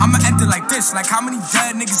on, I'ma end it like this. Like how many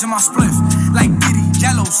dead niggas in my spliff? Like Diddy,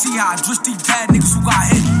 Yellow, see how I just eat bad niggas who got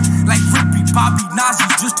hit. Like Rippy, Bobby, Nazi,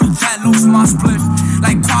 just eat that loads in my spliff.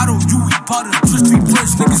 Like Quado, you eat butter, just eat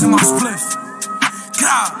bricks, niggas in my spliff.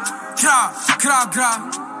 Gra,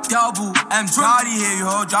 double Mdot here,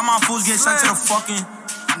 yo. Drop my fools, get sent to the fucking.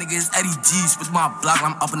 Niggas Eddie G, spit my block,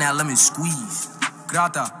 I'm up in that lemon squeeze.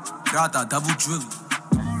 Grata, double drill.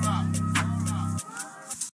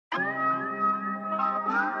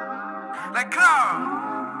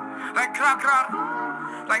 Like crack,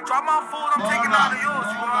 like drop my food, I'm taking out of yours,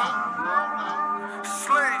 you know.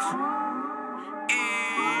 Sleeze,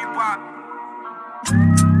 E-Wop,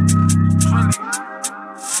 Trilly,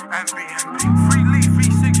 MB, free leaf,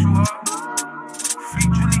 V6, you know. Free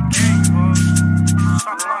Trilly gang, you know.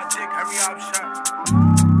 Suck my dick, every option.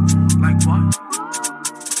 Like what?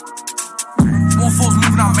 More foes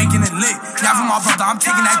moving, I'm making it lit. Yeah, for my brother, I'm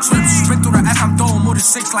taking that trip. Sprint through the S, I'm throwing more than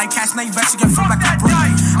 6. Like cash, now you bet you get from like a brick.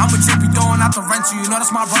 I'm a JP throwing out the rental, you know that's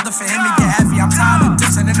my brother. For him, it get heavy. I'm tired of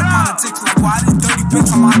dissing in the politics. Like, why this dirty bitch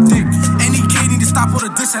on my dick? Any kid need to stop all the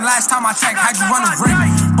dissing. Last time I checked, how'd you run a ring?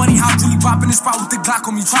 Bunny, how Julie Bop in this spot with the Glock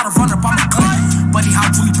on me, try to run up on my click. Bunny, how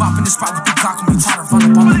Julie Bop in this spot with the Glock on me, try to run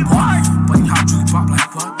up on my boy. Bunny, how Julie Bop like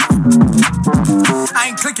what? I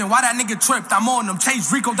ain't clicking, why that nigga tripped? I'm on them, chase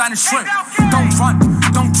Rico down the strip. Don't run,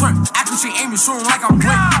 don't trip, accuracy aiming soon like I'm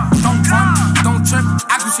with. Don't run, don't trip,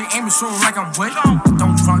 accuracy aiming soon like I'm with.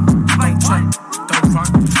 Don't run, don't trip, don't run,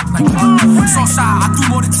 like so side, I do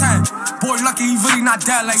more than 10. Boy lucky he really not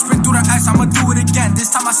dead, like sprint through the S, I'ma do it again.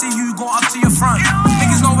 This time I see you, you go up to your front.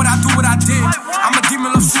 Niggas know what I do, what I did. I'm a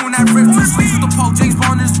demon love shooting that rip. Two sleeves with the pole, James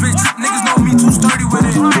Bond in this bitch. Niggas know me too sturdy with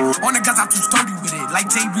it. On the guys I'm too sturdy with it.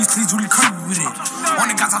 Like JB's sleeves really curvy with it. On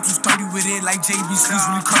the guys I'm too sturdy with it. Like JB's sleeves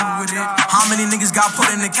really curvy with it. How many niggas got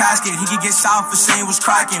put in the casket? He could get shot for saying what's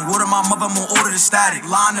cracking. Word of my mother, I'm gonna order the static.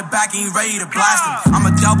 Lie in the back, ain't ready to blast him. I'm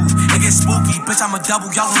a double, it get spooky. Bitch, I'm a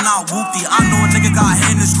double, y'all not whoopty. I know a nigga got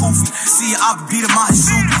hit in his koofy. See, I beat him out his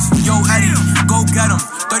shoes. Yo, Eddie, go get him.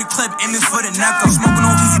 30 clip in this for the neck up. Smoking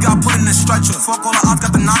on easy, got put in the stretcher. Fuck all the ops,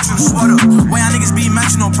 got the notch in the sweater. Why y'all niggas be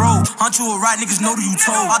mentioned on bro? Hunt you a rat, niggas know that you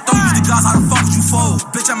told. I thought you was the guys, how the fuck would you fold?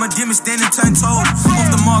 Bitch, I'm a demon standing 10 toes. Off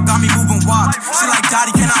the mug, got me moving wild. She like,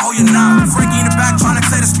 Daddy, can I hold your knob? Frankie in the back, trying to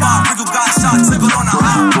clear the spot. Nigga got shot, tickled on the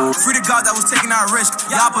hop. Free the guys that was taking that risk.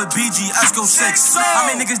 Y'all put BG, Esco 6. How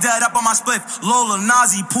many niggas dead up on my split? Lola,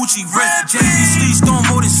 Nazi, Poochie, Rick. JB, Sleeze, throwing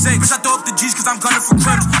more than 6. Bitch, I throw up the G's cause I'm gunning for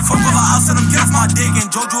crips. Fuck all the ops, tell them get off my dick. And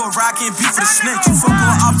Jojo a rat, can't beat for the snitch. Fuck all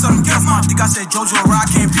the ops, tell them get off my dick. I said Jojo a rat,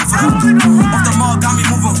 can't beat for the. Off the mug, got me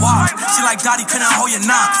moving wild. She like, Daddy, couldn't hold your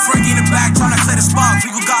knot. Frankie in the back, trying to clear the spot.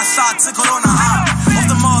 People got shot, tickled on the hop. Off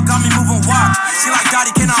the mug, got me moving wild. She like,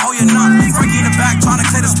 Daddy, can I hold your knot? Frankie in the back, trying to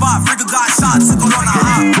clear the spot. Frankie got shot, tickled on the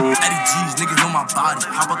hop. Eddie G's, niggas know my body.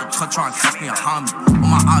 How about the cut, trying to catch me a homie? On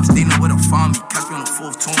my ops, they know where to find me. Catch me on the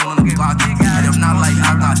 4th tone on the Glock. And if not like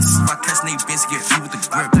I got this, if I catch Nate Vince, get free with the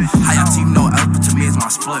grip. How y'all team know L, but to me is my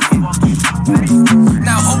split.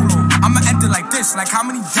 Now hold on, I'ma end it like this. Like how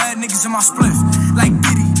many dead niggas in my spliff? Like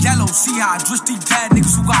Diddy, Yellow, see how I just eat bad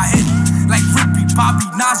niggas who got hit. Like Rippy, Bobby,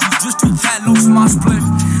 Nazi, just eat that loads in my spliff.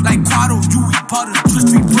 Like Quado, you eat butter, just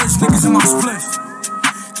eat bricks, niggas in my spliff.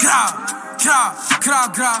 Gra,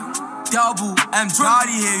 double Mdot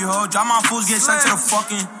here, yo. Drop my fools, get sent to the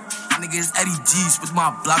fucking. Niggas Eddie G, spit my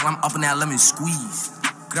block, I'm up in that lemon squeeze.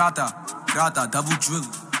 Grata, double drill.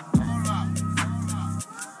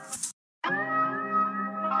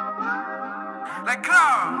 Like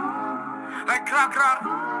crack,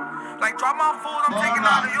 like drop my food, I'm taking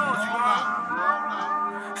out of yours, you know.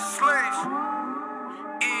 Sleeze,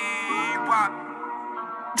 E-Wop,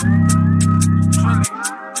 Trilly,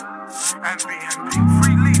 MB,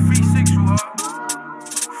 free leaf, V6, you know.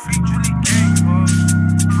 Free Trilly gang, you know.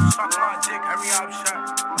 Suck my dick, every option.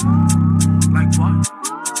 Like what?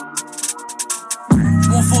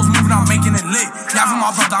 More foes moving, I'm making it lit. Yeah, for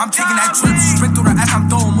my brother, I'm taking that trip. Sprint through the S,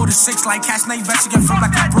 I'm throwing more than 6. Like cash, now you bet you get from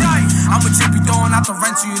like a brick. I'm a JP throwing out the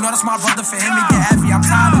rental, you know that's my brother. For him, it get heavy. I'm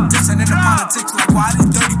tired of dissing in the politics. Like, why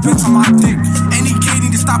this dirty bitch on my dick? Any kid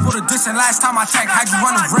need to stop all the dissing. Last time I checked, how'd you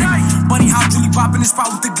run a ring? Bunny, how Julie Bop in this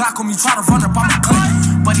spot with the Glock on me, try to run up on my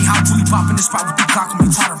click. Bunny, how Julie Bop in this spot with the Glock on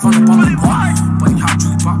me, try to run up on my boy. Bunny, how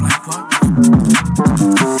Julie Bop like what?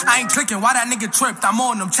 I ain't clicking, why that nigga tripped? I'm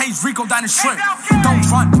on them, chase Rico down the strip. Don't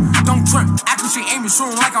run, don't trip, accuracy aiming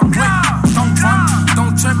soon like I'm with. Don't run,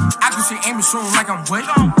 don't trip, accuracy aiming soon like I'm with.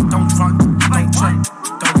 Don't run, don't trip,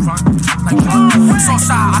 don't run, like so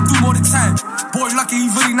side, I do more than 10. Boy lucky he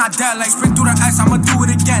really not dead, like sprint through the S, I'ma do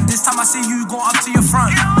it again. This time I see you, you go up to your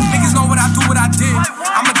front. Niggas know what I do, what I did.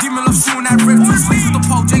 I'm a demon love shooting that rip. Two sleeves with the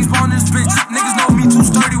pole, James Bond in this bitch. Niggas know me too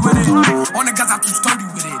sturdy with it. On the guys I'm too sturdy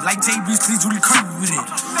with it. Like JB's sleeves sleeze really curvy with it.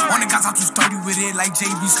 On the guys out too sturdy with it, like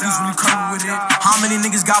JB sleeze really curvy with it. How many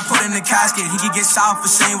niggas got put in the casket? He could get shot for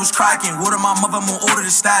saying what's cracking. Water my mother, I'm on order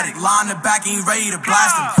the static. Lie in the back, ain't ready to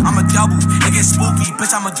blast him. I'm a double, it get spooky.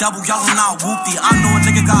 Bitch, I'm a double, y'all not whoopty. I know a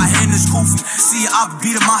nigga got hit in his koofy. See, I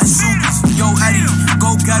beat him out his shoes. Yo, Eddie,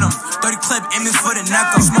 go get him. 30 clip, aiming for the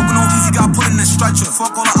neck up. Smoking on easy, got put in the stretcher.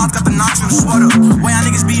 Fuck all the odds, got the notch on the sweater. Way y'all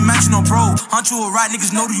niggas be mentioned, no bro. Hunt you a rat, niggas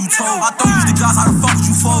know that you told. I thought you was the guys, how the fuck would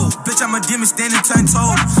you fold? Bitch, I'm a demon standing 10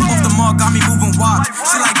 toes. Off the mug, got me moving wild.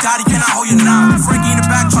 She like, daddy, can I hold your knob? Frankie in the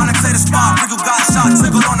back, trying to clear the spot. Rico got shot,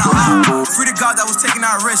 tickled on the hop. Free the God that was taking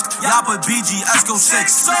that risk. Y'all put BG, Esco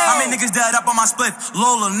 6. How many niggas dead up on my split?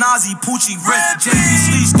 Lola, Nazi, Poochie, Rick. JB,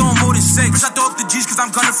 Sleeze, throwing more than 6. Bitch, I throw up the G's cause I'm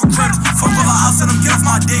gunning for crips. Fuck all the ops, tell them get off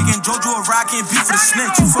my dick. And Jojo a rat, can't beat for the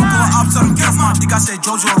snitch. Fuck all the ops, tell them get off my dick. I said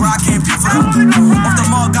Jojo a rat, can't beat for the off the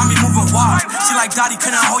mug, got me moving wild. She like, daddy,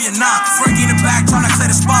 couldn't hold your knock. Frankie in the back, trying to clear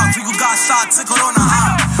the spot. Rico got shot, tickled on the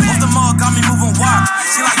hop. Off the mug, got me moving wild.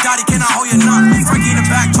 She like, daddy, can I hold your knock? Frankie in the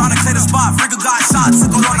back, trying to clear the spot. Rico got shot,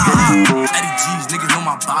 tickled on the hop. Eddie G's, niggas know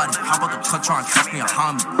my body. How about the cut, trying to catch me a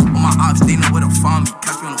homie? On my ops, they know where to find me.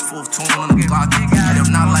 Catch me on the 4th tone on the Glock. And if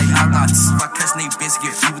not like I got if I catch Nate bitch,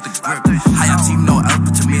 get free with the grip. How y'all team know L,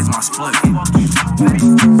 but to me is my split.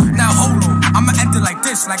 Now hold on, I'ma end it like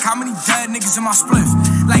this. Like how many dead niggas in my spliff?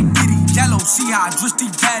 Like Diddy, Yellow, see how I just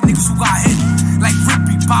these dead niggas who got hit. Like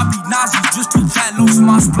Rippy, Bobby, Nazi, just these dead lows in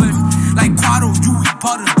my spliff. Like Quado, Yui,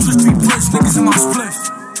 Butter, just these rich niggas in my spliff.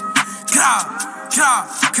 Gra.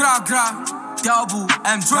 Double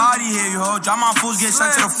M Drody here, yo. Drop my fools, get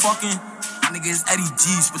sent to the fucking. Niggas Eddie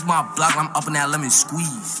G, spit my block, I'm up in that lemon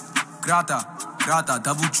squeeze. Grata,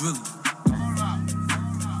 double drill.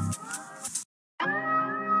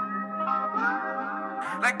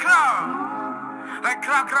 Like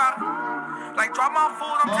cloud, like drop my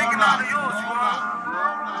food, I'm taking out of yours, you heard?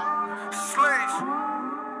 Sleeze,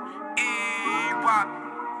 E-Wop,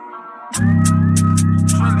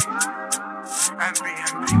 Trilly, MB,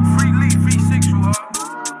 free leaf, V6, you heard?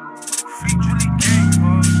 Free Julie gang, you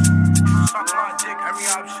heard? Suck my dick, every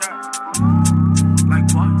option. Like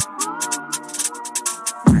what?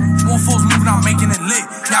 One fours moving, I'm making it lit.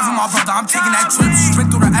 Now for my brother, I'm taking that trip. Sprint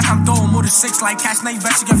through the F, I'm throwing more than 6. Like cash, now you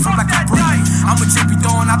bet you get from like a brick. I'm a JP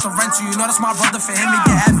throwing out the rental, you know that's my brother. For him, it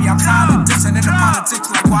get heavy. I'm tired of dissing in the politics.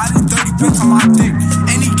 Like why this dirty bitch on my dick?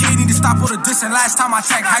 Any K need to stop all the dissing. Last time I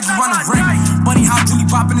checked, had you run a ring. Bunny, how Julie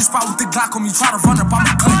bop in this spot with the Glock on me, try to run up on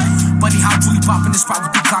the clip. Bunny, how Julie bop in this spot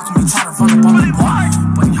with the Glock on me, try to run up on the what?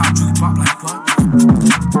 Bunny, how Julie bop like what?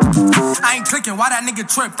 I ain't clicking, why that nigga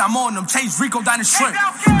tripped? I'm on them, chase Rico down the strip.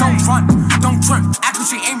 Don't run, don't trip,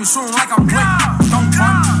 accuracy aiming shooting like I'm with. Don't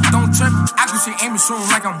run, don't trip, accuracy aiming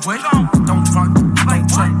shooting like I'm with. Don't run, don't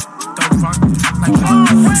trip, don't run, like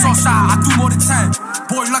what? So shy, I do more than 10.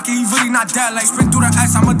 Boy lucky he really not dead, like spin through the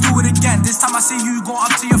S, I'ma do it again. This time I see you, you go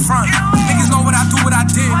up to your front. Niggas know what I do, what I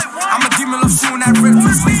did. I'm a demon, love shooting that rip.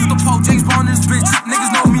 Sleeze with the pole, James Bond in this bitch.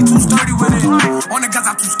 Niggas know me too sturdy with it. On the guys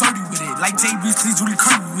I'm too sturdy with it. Like JB Sleeze really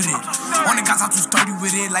curvy with it. On the guys I'm too sturdy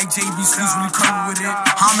with it. Like JB Sleeze really curvy with it.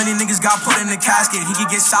 How many niggas got put in the casket? He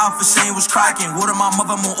could get shot for saying what's cracking. Water my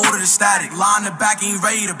mother, I'm on order the static. Lie in the back, ain't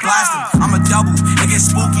ready to blast him. I'm a double, it get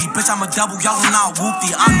spooky. Bitch, I'm a double, y'all not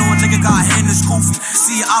whoopty. I know a nigga got hit in his koofy.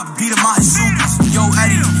 See, I beat him out his shoes. Yo,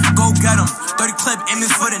 Eddie, go get him. 30 clip, aiming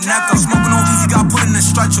for the neck up. Smoking on easy, got put in the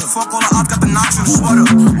stretcher. Fuck all the odds, got the notch on the sweater.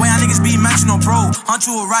 Way y'all niggas be mentioned, no bro. Hunt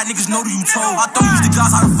you a rat, niggas know that you told. I thought you was the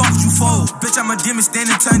guys, how the fuck would you fold? Bitch, I'm a demon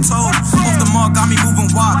standing 10 toes. Off the mug, got me moving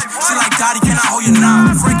wild. She like, daddy, can I hold your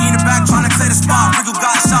knob? Frankie in the back, trying to clear the spot. Rico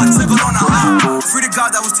got shot, tickled on the hop. Free the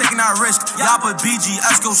God that was taking that risk. Y'all put BG,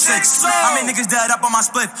 Esco 6. How many niggas dead up on my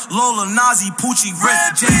split? Lola, Nazi, Poochie,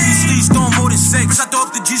 Rick. JB Sleeze, throwing more than 6. Bitch, I throw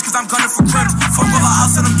up the G's cause I'm gunning for crips. Fuck all the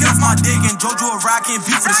ops, tell them get off my dick. And Jojo a rat, can't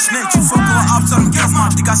beat for the snitch. Fuck all the ops, tell them get off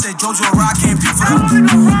my dick. I said Jojo a rat, can't beat for the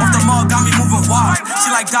off the mug, got me moving wild.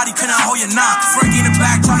 She like, daddy, couldn't hold your knock. Frankie in the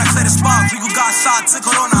back, trying to clear the spot. Rico got shot,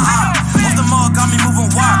 tickled on the hop. Off the mug, got me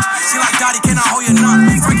moving wild. She like, daddy, can I hold your knock?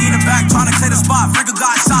 Frankie in the back, trying to clear the spot. Rico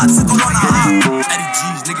got shot, tickled on the hop. Eddie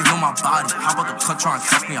G's, niggas know my body. How about the cut, trying to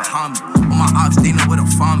catch me a homie? On my ops, they know where to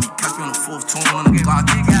find me. Catch me on the 4th tone on the Glock.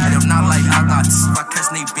 And if not like I got if I catch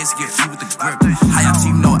Nate bitch, get free with the grip. How y'all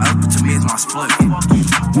team know L, but to me is my split.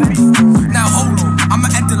 Now hold on, I'ma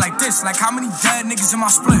end it like this. Like how many dead niggas in my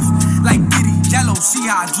spliff? Like Diddy, Yellow, see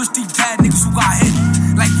how I just these dead niggas who got hit.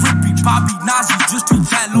 Like Rippy, Bobby, Nazi, just these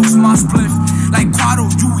dead lows in my spliff. Like Quado,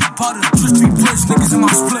 Yui, Butter, just these rich niggas in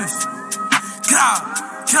my spliff. Gra.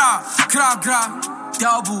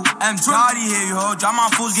 Double M Drody here, yo. Drop my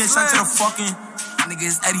fools, get sent to the fucking.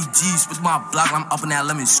 Niggas Eddie G, spit my block, I'm up in that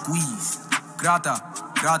lemon squeeze. Grata,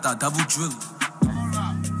 Grata, double drill.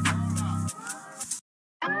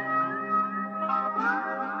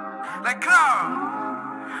 Like clock.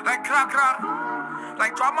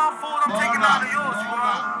 Like drop my food, I'm taking out of yours, you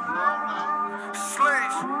know.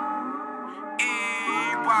 Sleeze,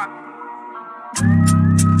 E-Wop,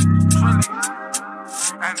 Trilly,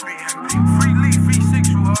 MB, free leaf, free six,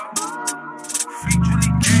 you know. Free Trilly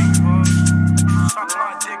gang, you know. Suck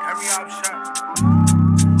my dick, every option.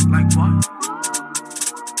 Like what?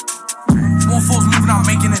 One foes moving, I'm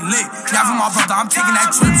making it lit. Yeah, for my brother, I'm taking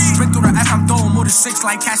that trip. Sprint through the S, I'm throwing more than 6.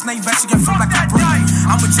 Like cash, now you bet you get filled like a brick.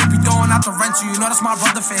 I'm a JP throwing out the rental, you know that's my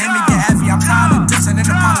brother. For him, it get heavy. I'm tired of dissing in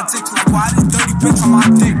the politics. Like why this dirty bitch on my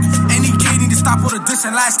dick? Any kid need to stop all the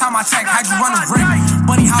dissing. Last time I checked, had you run a ring.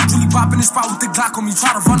 Bunny, how Julie pop in this spot with the Glock on me,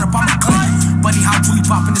 try to run up on my clip. Bunny, how Julie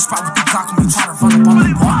pop in this spot with the Glock on me, try to run up on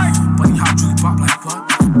my what? Bunny, how Julie pop like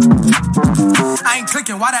what? I ain't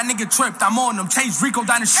clicking, why that nigga tripped? I'm on them, chase Rico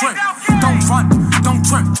down the strip. Don't run, don't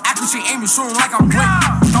trip, accuracy aiming, shooting like I'm with.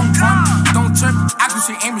 Don't run, don't trip,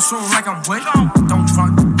 accuracy aiming, shooting like I'm with. Don't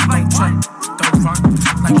run, don't trip, don't run,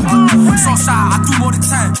 like what? So side, I do more than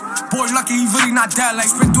 10. Boy lucky, he really not dead. Like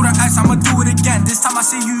sprint through the S, I'ma do it again. This time I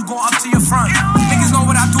see you, you go up to your front. Niggas know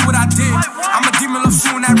what I do, what I did. I'm a demon, love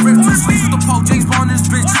shooting that rip. Too sleeze with the pole, James Bond this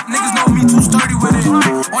bitch. Niggas know me too sturdy with it.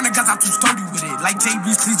 On the guys, I'm too sturdy with it. Like JB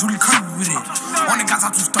sleeze really curvy with it. On the guys,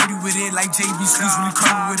 I'm too sturdy with it. Like JB sleeze really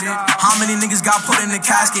curvy with it. How many niggas got put in the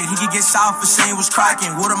casket? He could get shot for saying was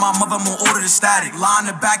cracking. Word of my mother, I'm gonna order the static. Lie in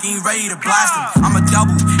the back, ain't ready to blast him. I'm a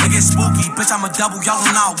double, it get spooky. Bitch, I'm a double, y'all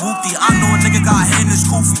not whoopty. I know a nigga got hit in his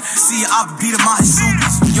koofy. See, I beat him out his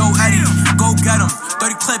shoes. Yo, Eddie, go get him.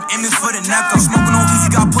 30 clip, aiming for the neck up. Smoking on easy,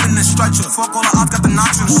 got put in the stretcher. Fuck all the ops, got the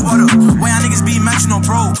notch in the sweater. Why y'all niggas be mentioned on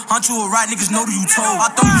bro? Hunt you a rat, niggas know that you told. I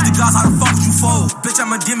thought you was the guys, how the fuck would you fold? Bitch, I'm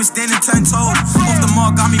a demon standing 10 toes. Off the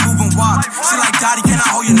mug, got me moving wild. She like, Daddy, can I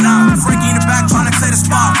hold your knob? Frankie in the back, trying to clear the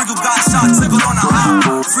spot. Rico got shot, tickled on the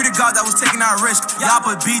hop. Free the God that was taking that risk. Y'all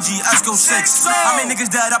put BG, Esco 6. I made niggas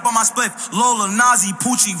dead up on my spliff. Lola, Nazi,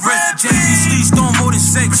 Poochie, Rick. JB Sleeze, throwing more than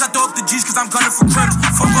 6. Bitch, I throw up the G's cause I'm gunning for crips.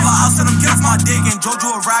 Fuck all the ops, tell them get off my dick. And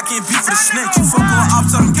Jojo a rat, can't beat for the snitch. Fuck all the ops,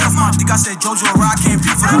 tell them get off my dick. I said Jojo a rat, can't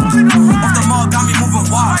beat for the off the mug, got me moving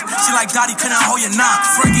wild. She like, Daddy, can I hold your knock?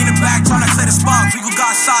 Frankie in the back, trying to clear the spot. Rico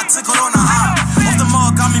got shot, tickled on the hop. Off the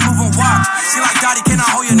mug, got me moving wild. She like, Daddy, can I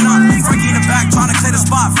hold your knock? Frankie in the back, trying to clear the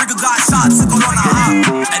spot. Rico got shot, tickled on the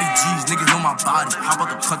hop. Eddie G's, niggas know my body. How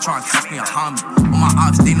about the cut, try and catch me a homie? On my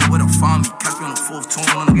ops, they know where to find me. Catch me on the 4th, tune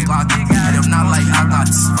on the Glock. And if not like I got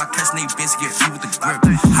this, if I catch Nate bitch, get free with the grip.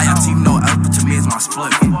 How y'all team know L, but to me is my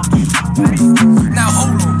split. Now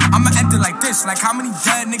hold on, I'ma end it like this. Like how many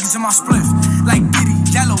dead niggas in my spliff? Like Diddy,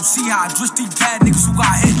 Yellow, see how I just these bad niggas who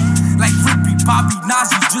got hit. Like Rippy, Bobby,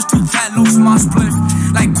 Nazi, just these bad lows in my spliff.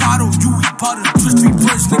 Like Quado, Yui, Butter, just these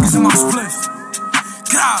British niggas in my spliff.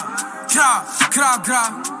 Gra.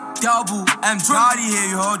 Double M Drody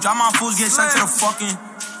here, yo. Drop my fools, get sent to the fucking.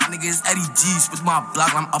 Niggas Eddie G's with my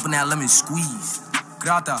block, I'm up in that lemon squeeze.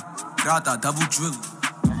 Grata, double drill.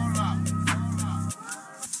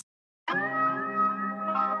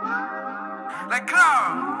 Like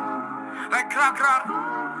clock.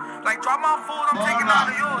 Like drop my food, I'm taking out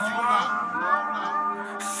of yours, you know.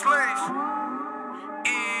 Sleeze,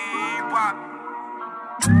 E-Wop,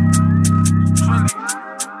 Trilly,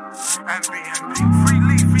 MB, free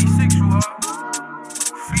leaf, free six, you know.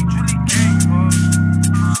 Free Trilly gang, you know.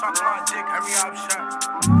 Suck my dick, every option.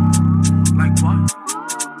 Like what?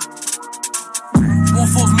 One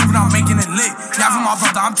foes moving, I'm making it lit. Yeah, for my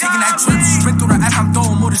brother, I'm taking that trip. Sprint through the S, I'm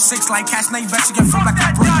throwing more than 6. Like cash, now you bet you get filled like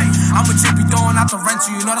a brick. I'm a JP throwing out the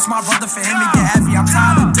rental, you know that's my brother. For him, it get heavy. I'm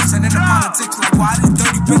tired of dissing in the politics. Like why this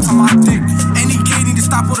dirty bitch on my dick? Any kid need to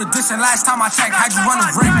stop all the dissing. Last time I checked, had you run a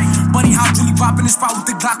ring. Bunny, how Julie pop in this spot with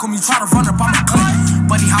the Glock on me, try to run up on my clip.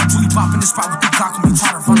 Bunny, how Julie pop in this spot with the Glock on me,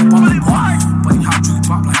 try to run up on my what? Bunny, how Julie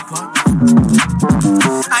pop like what?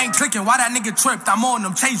 I ain't clicking, why that nigga tripped? I'm on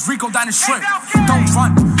them, chase Rico down the strip. Don't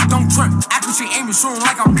run, don't trip, accuracy aiming, shooting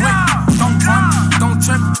like I'm with. Don't run, don't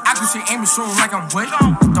trip, accuracy aiming, shooting like I'm with.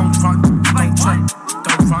 Don't run, don't trip,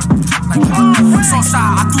 don't run, like what? So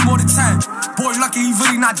side, I do more than 10. Boy lucky, he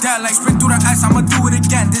really not dead. Like sprint through the S, I'ma do it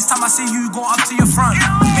again. This time I see you, you go up to your front.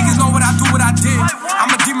 Niggas know what I do, what I did.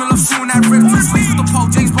 I'm a demon, love shooting that rip. Too sleeze with the pole,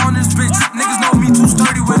 James Bond this bitch. Niggas know me too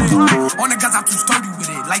sturdy with it. On the guys, I'm too sturdy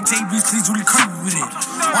with it. Like JB sleeze really curvy with it.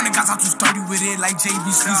 On the guys, I'm too sturdy with it. Like JB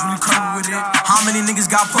sleeze really curvy with it. How many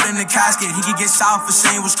niggas got put in the casket? He could get shot for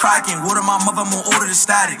saying was cracking. Word of my mother, I'm gonna order the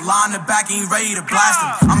static. Lie in the back, ain't ready to blast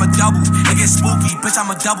him. I'm a double, it get spooky. Bitch,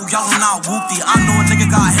 I'm a double, y'all not whoopty. I know a nigga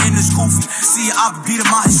got hit in his koofy. See, I beat him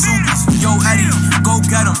out his shoes. Yo, Eddie, go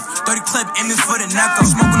get him. 30 clip, aiming for the neck. I'm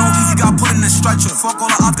smoking on easy, got put in the stretcher. Fuck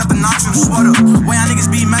all the odds, got the knocks in the sweater. Why y'all niggas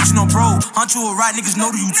be mentioned, bro? Hunt you a rat, niggas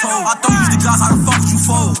know that you told. I thought you was the guys, how the fuck would you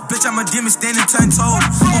fold? Bitch, I'm a demon standing 10 toes.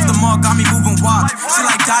 Off the mug, got me moving wild. Shit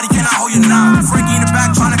like Daddy, can I hold your knob? Frankie in the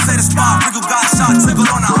back, trying to clear the spot. Wiggle got shot, tickled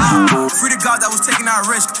on the hop. Free the God that was taking that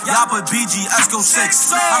risk. Y'all put BG, Esco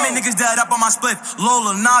 6. I made niggas dead up on my split.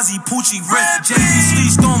 Lola, Nazi, Poochie, Rick. JV,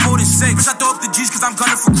 Sleeze, throwing more than 6. Bitch, I throw up the G's cause I'm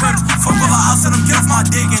gunning for crips. Fuck all the ops, tell them get off my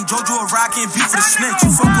dick. And Jojo a rat, can't beat for the snitch.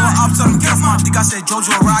 Fuck all the ops, tell them get off my dick. I said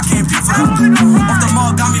Jojo a rat, can't beat for them. Off the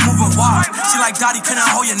mug, got me moving wild. She like Daddy, can I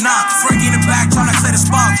hold your knob? Frankie in the back, trying to clear the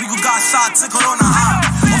spot. Wiggle got shot, tickled on the hop.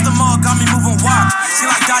 Off the mug, got me moving wild. She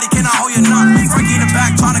like Daddy, can I hold your knob? Frankie in the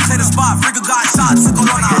back, trying to clear the spot. Wiggle got shot,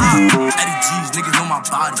 tickled on the hop. Eddie G's, niggas know my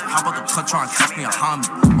body. How about the cut, trying to catch me a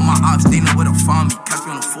homie? On my ops, they know where to find me. Catch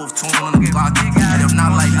me on the 4th, tune on the block. And if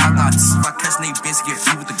not like I got this, if I catch Nate Bitch, get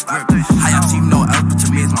free with the grip. How y'all team know L, but to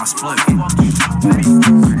me it's my split.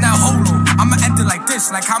 Now hold on, I'ma end it like this.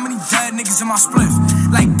 Like how many dead niggas in my spliff?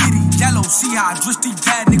 Like Diddy, Yellow, see how I just these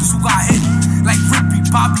bad niggas who got hit. Like Rippy,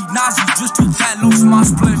 Bobby, Nazi, just these bad lows in my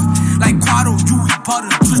spliff. Like Quado, Yui, Butter,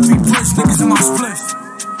 just these rich niggas in my spliff.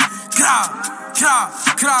 Gra.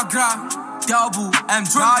 Double M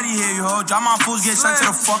Drody here, yo. Drop my fools, get sent to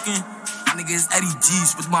the fucking niggas. Eddie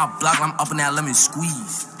G's with my block, I'm up in that lemon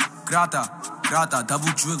squeeze. Grata,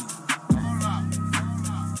 double drill.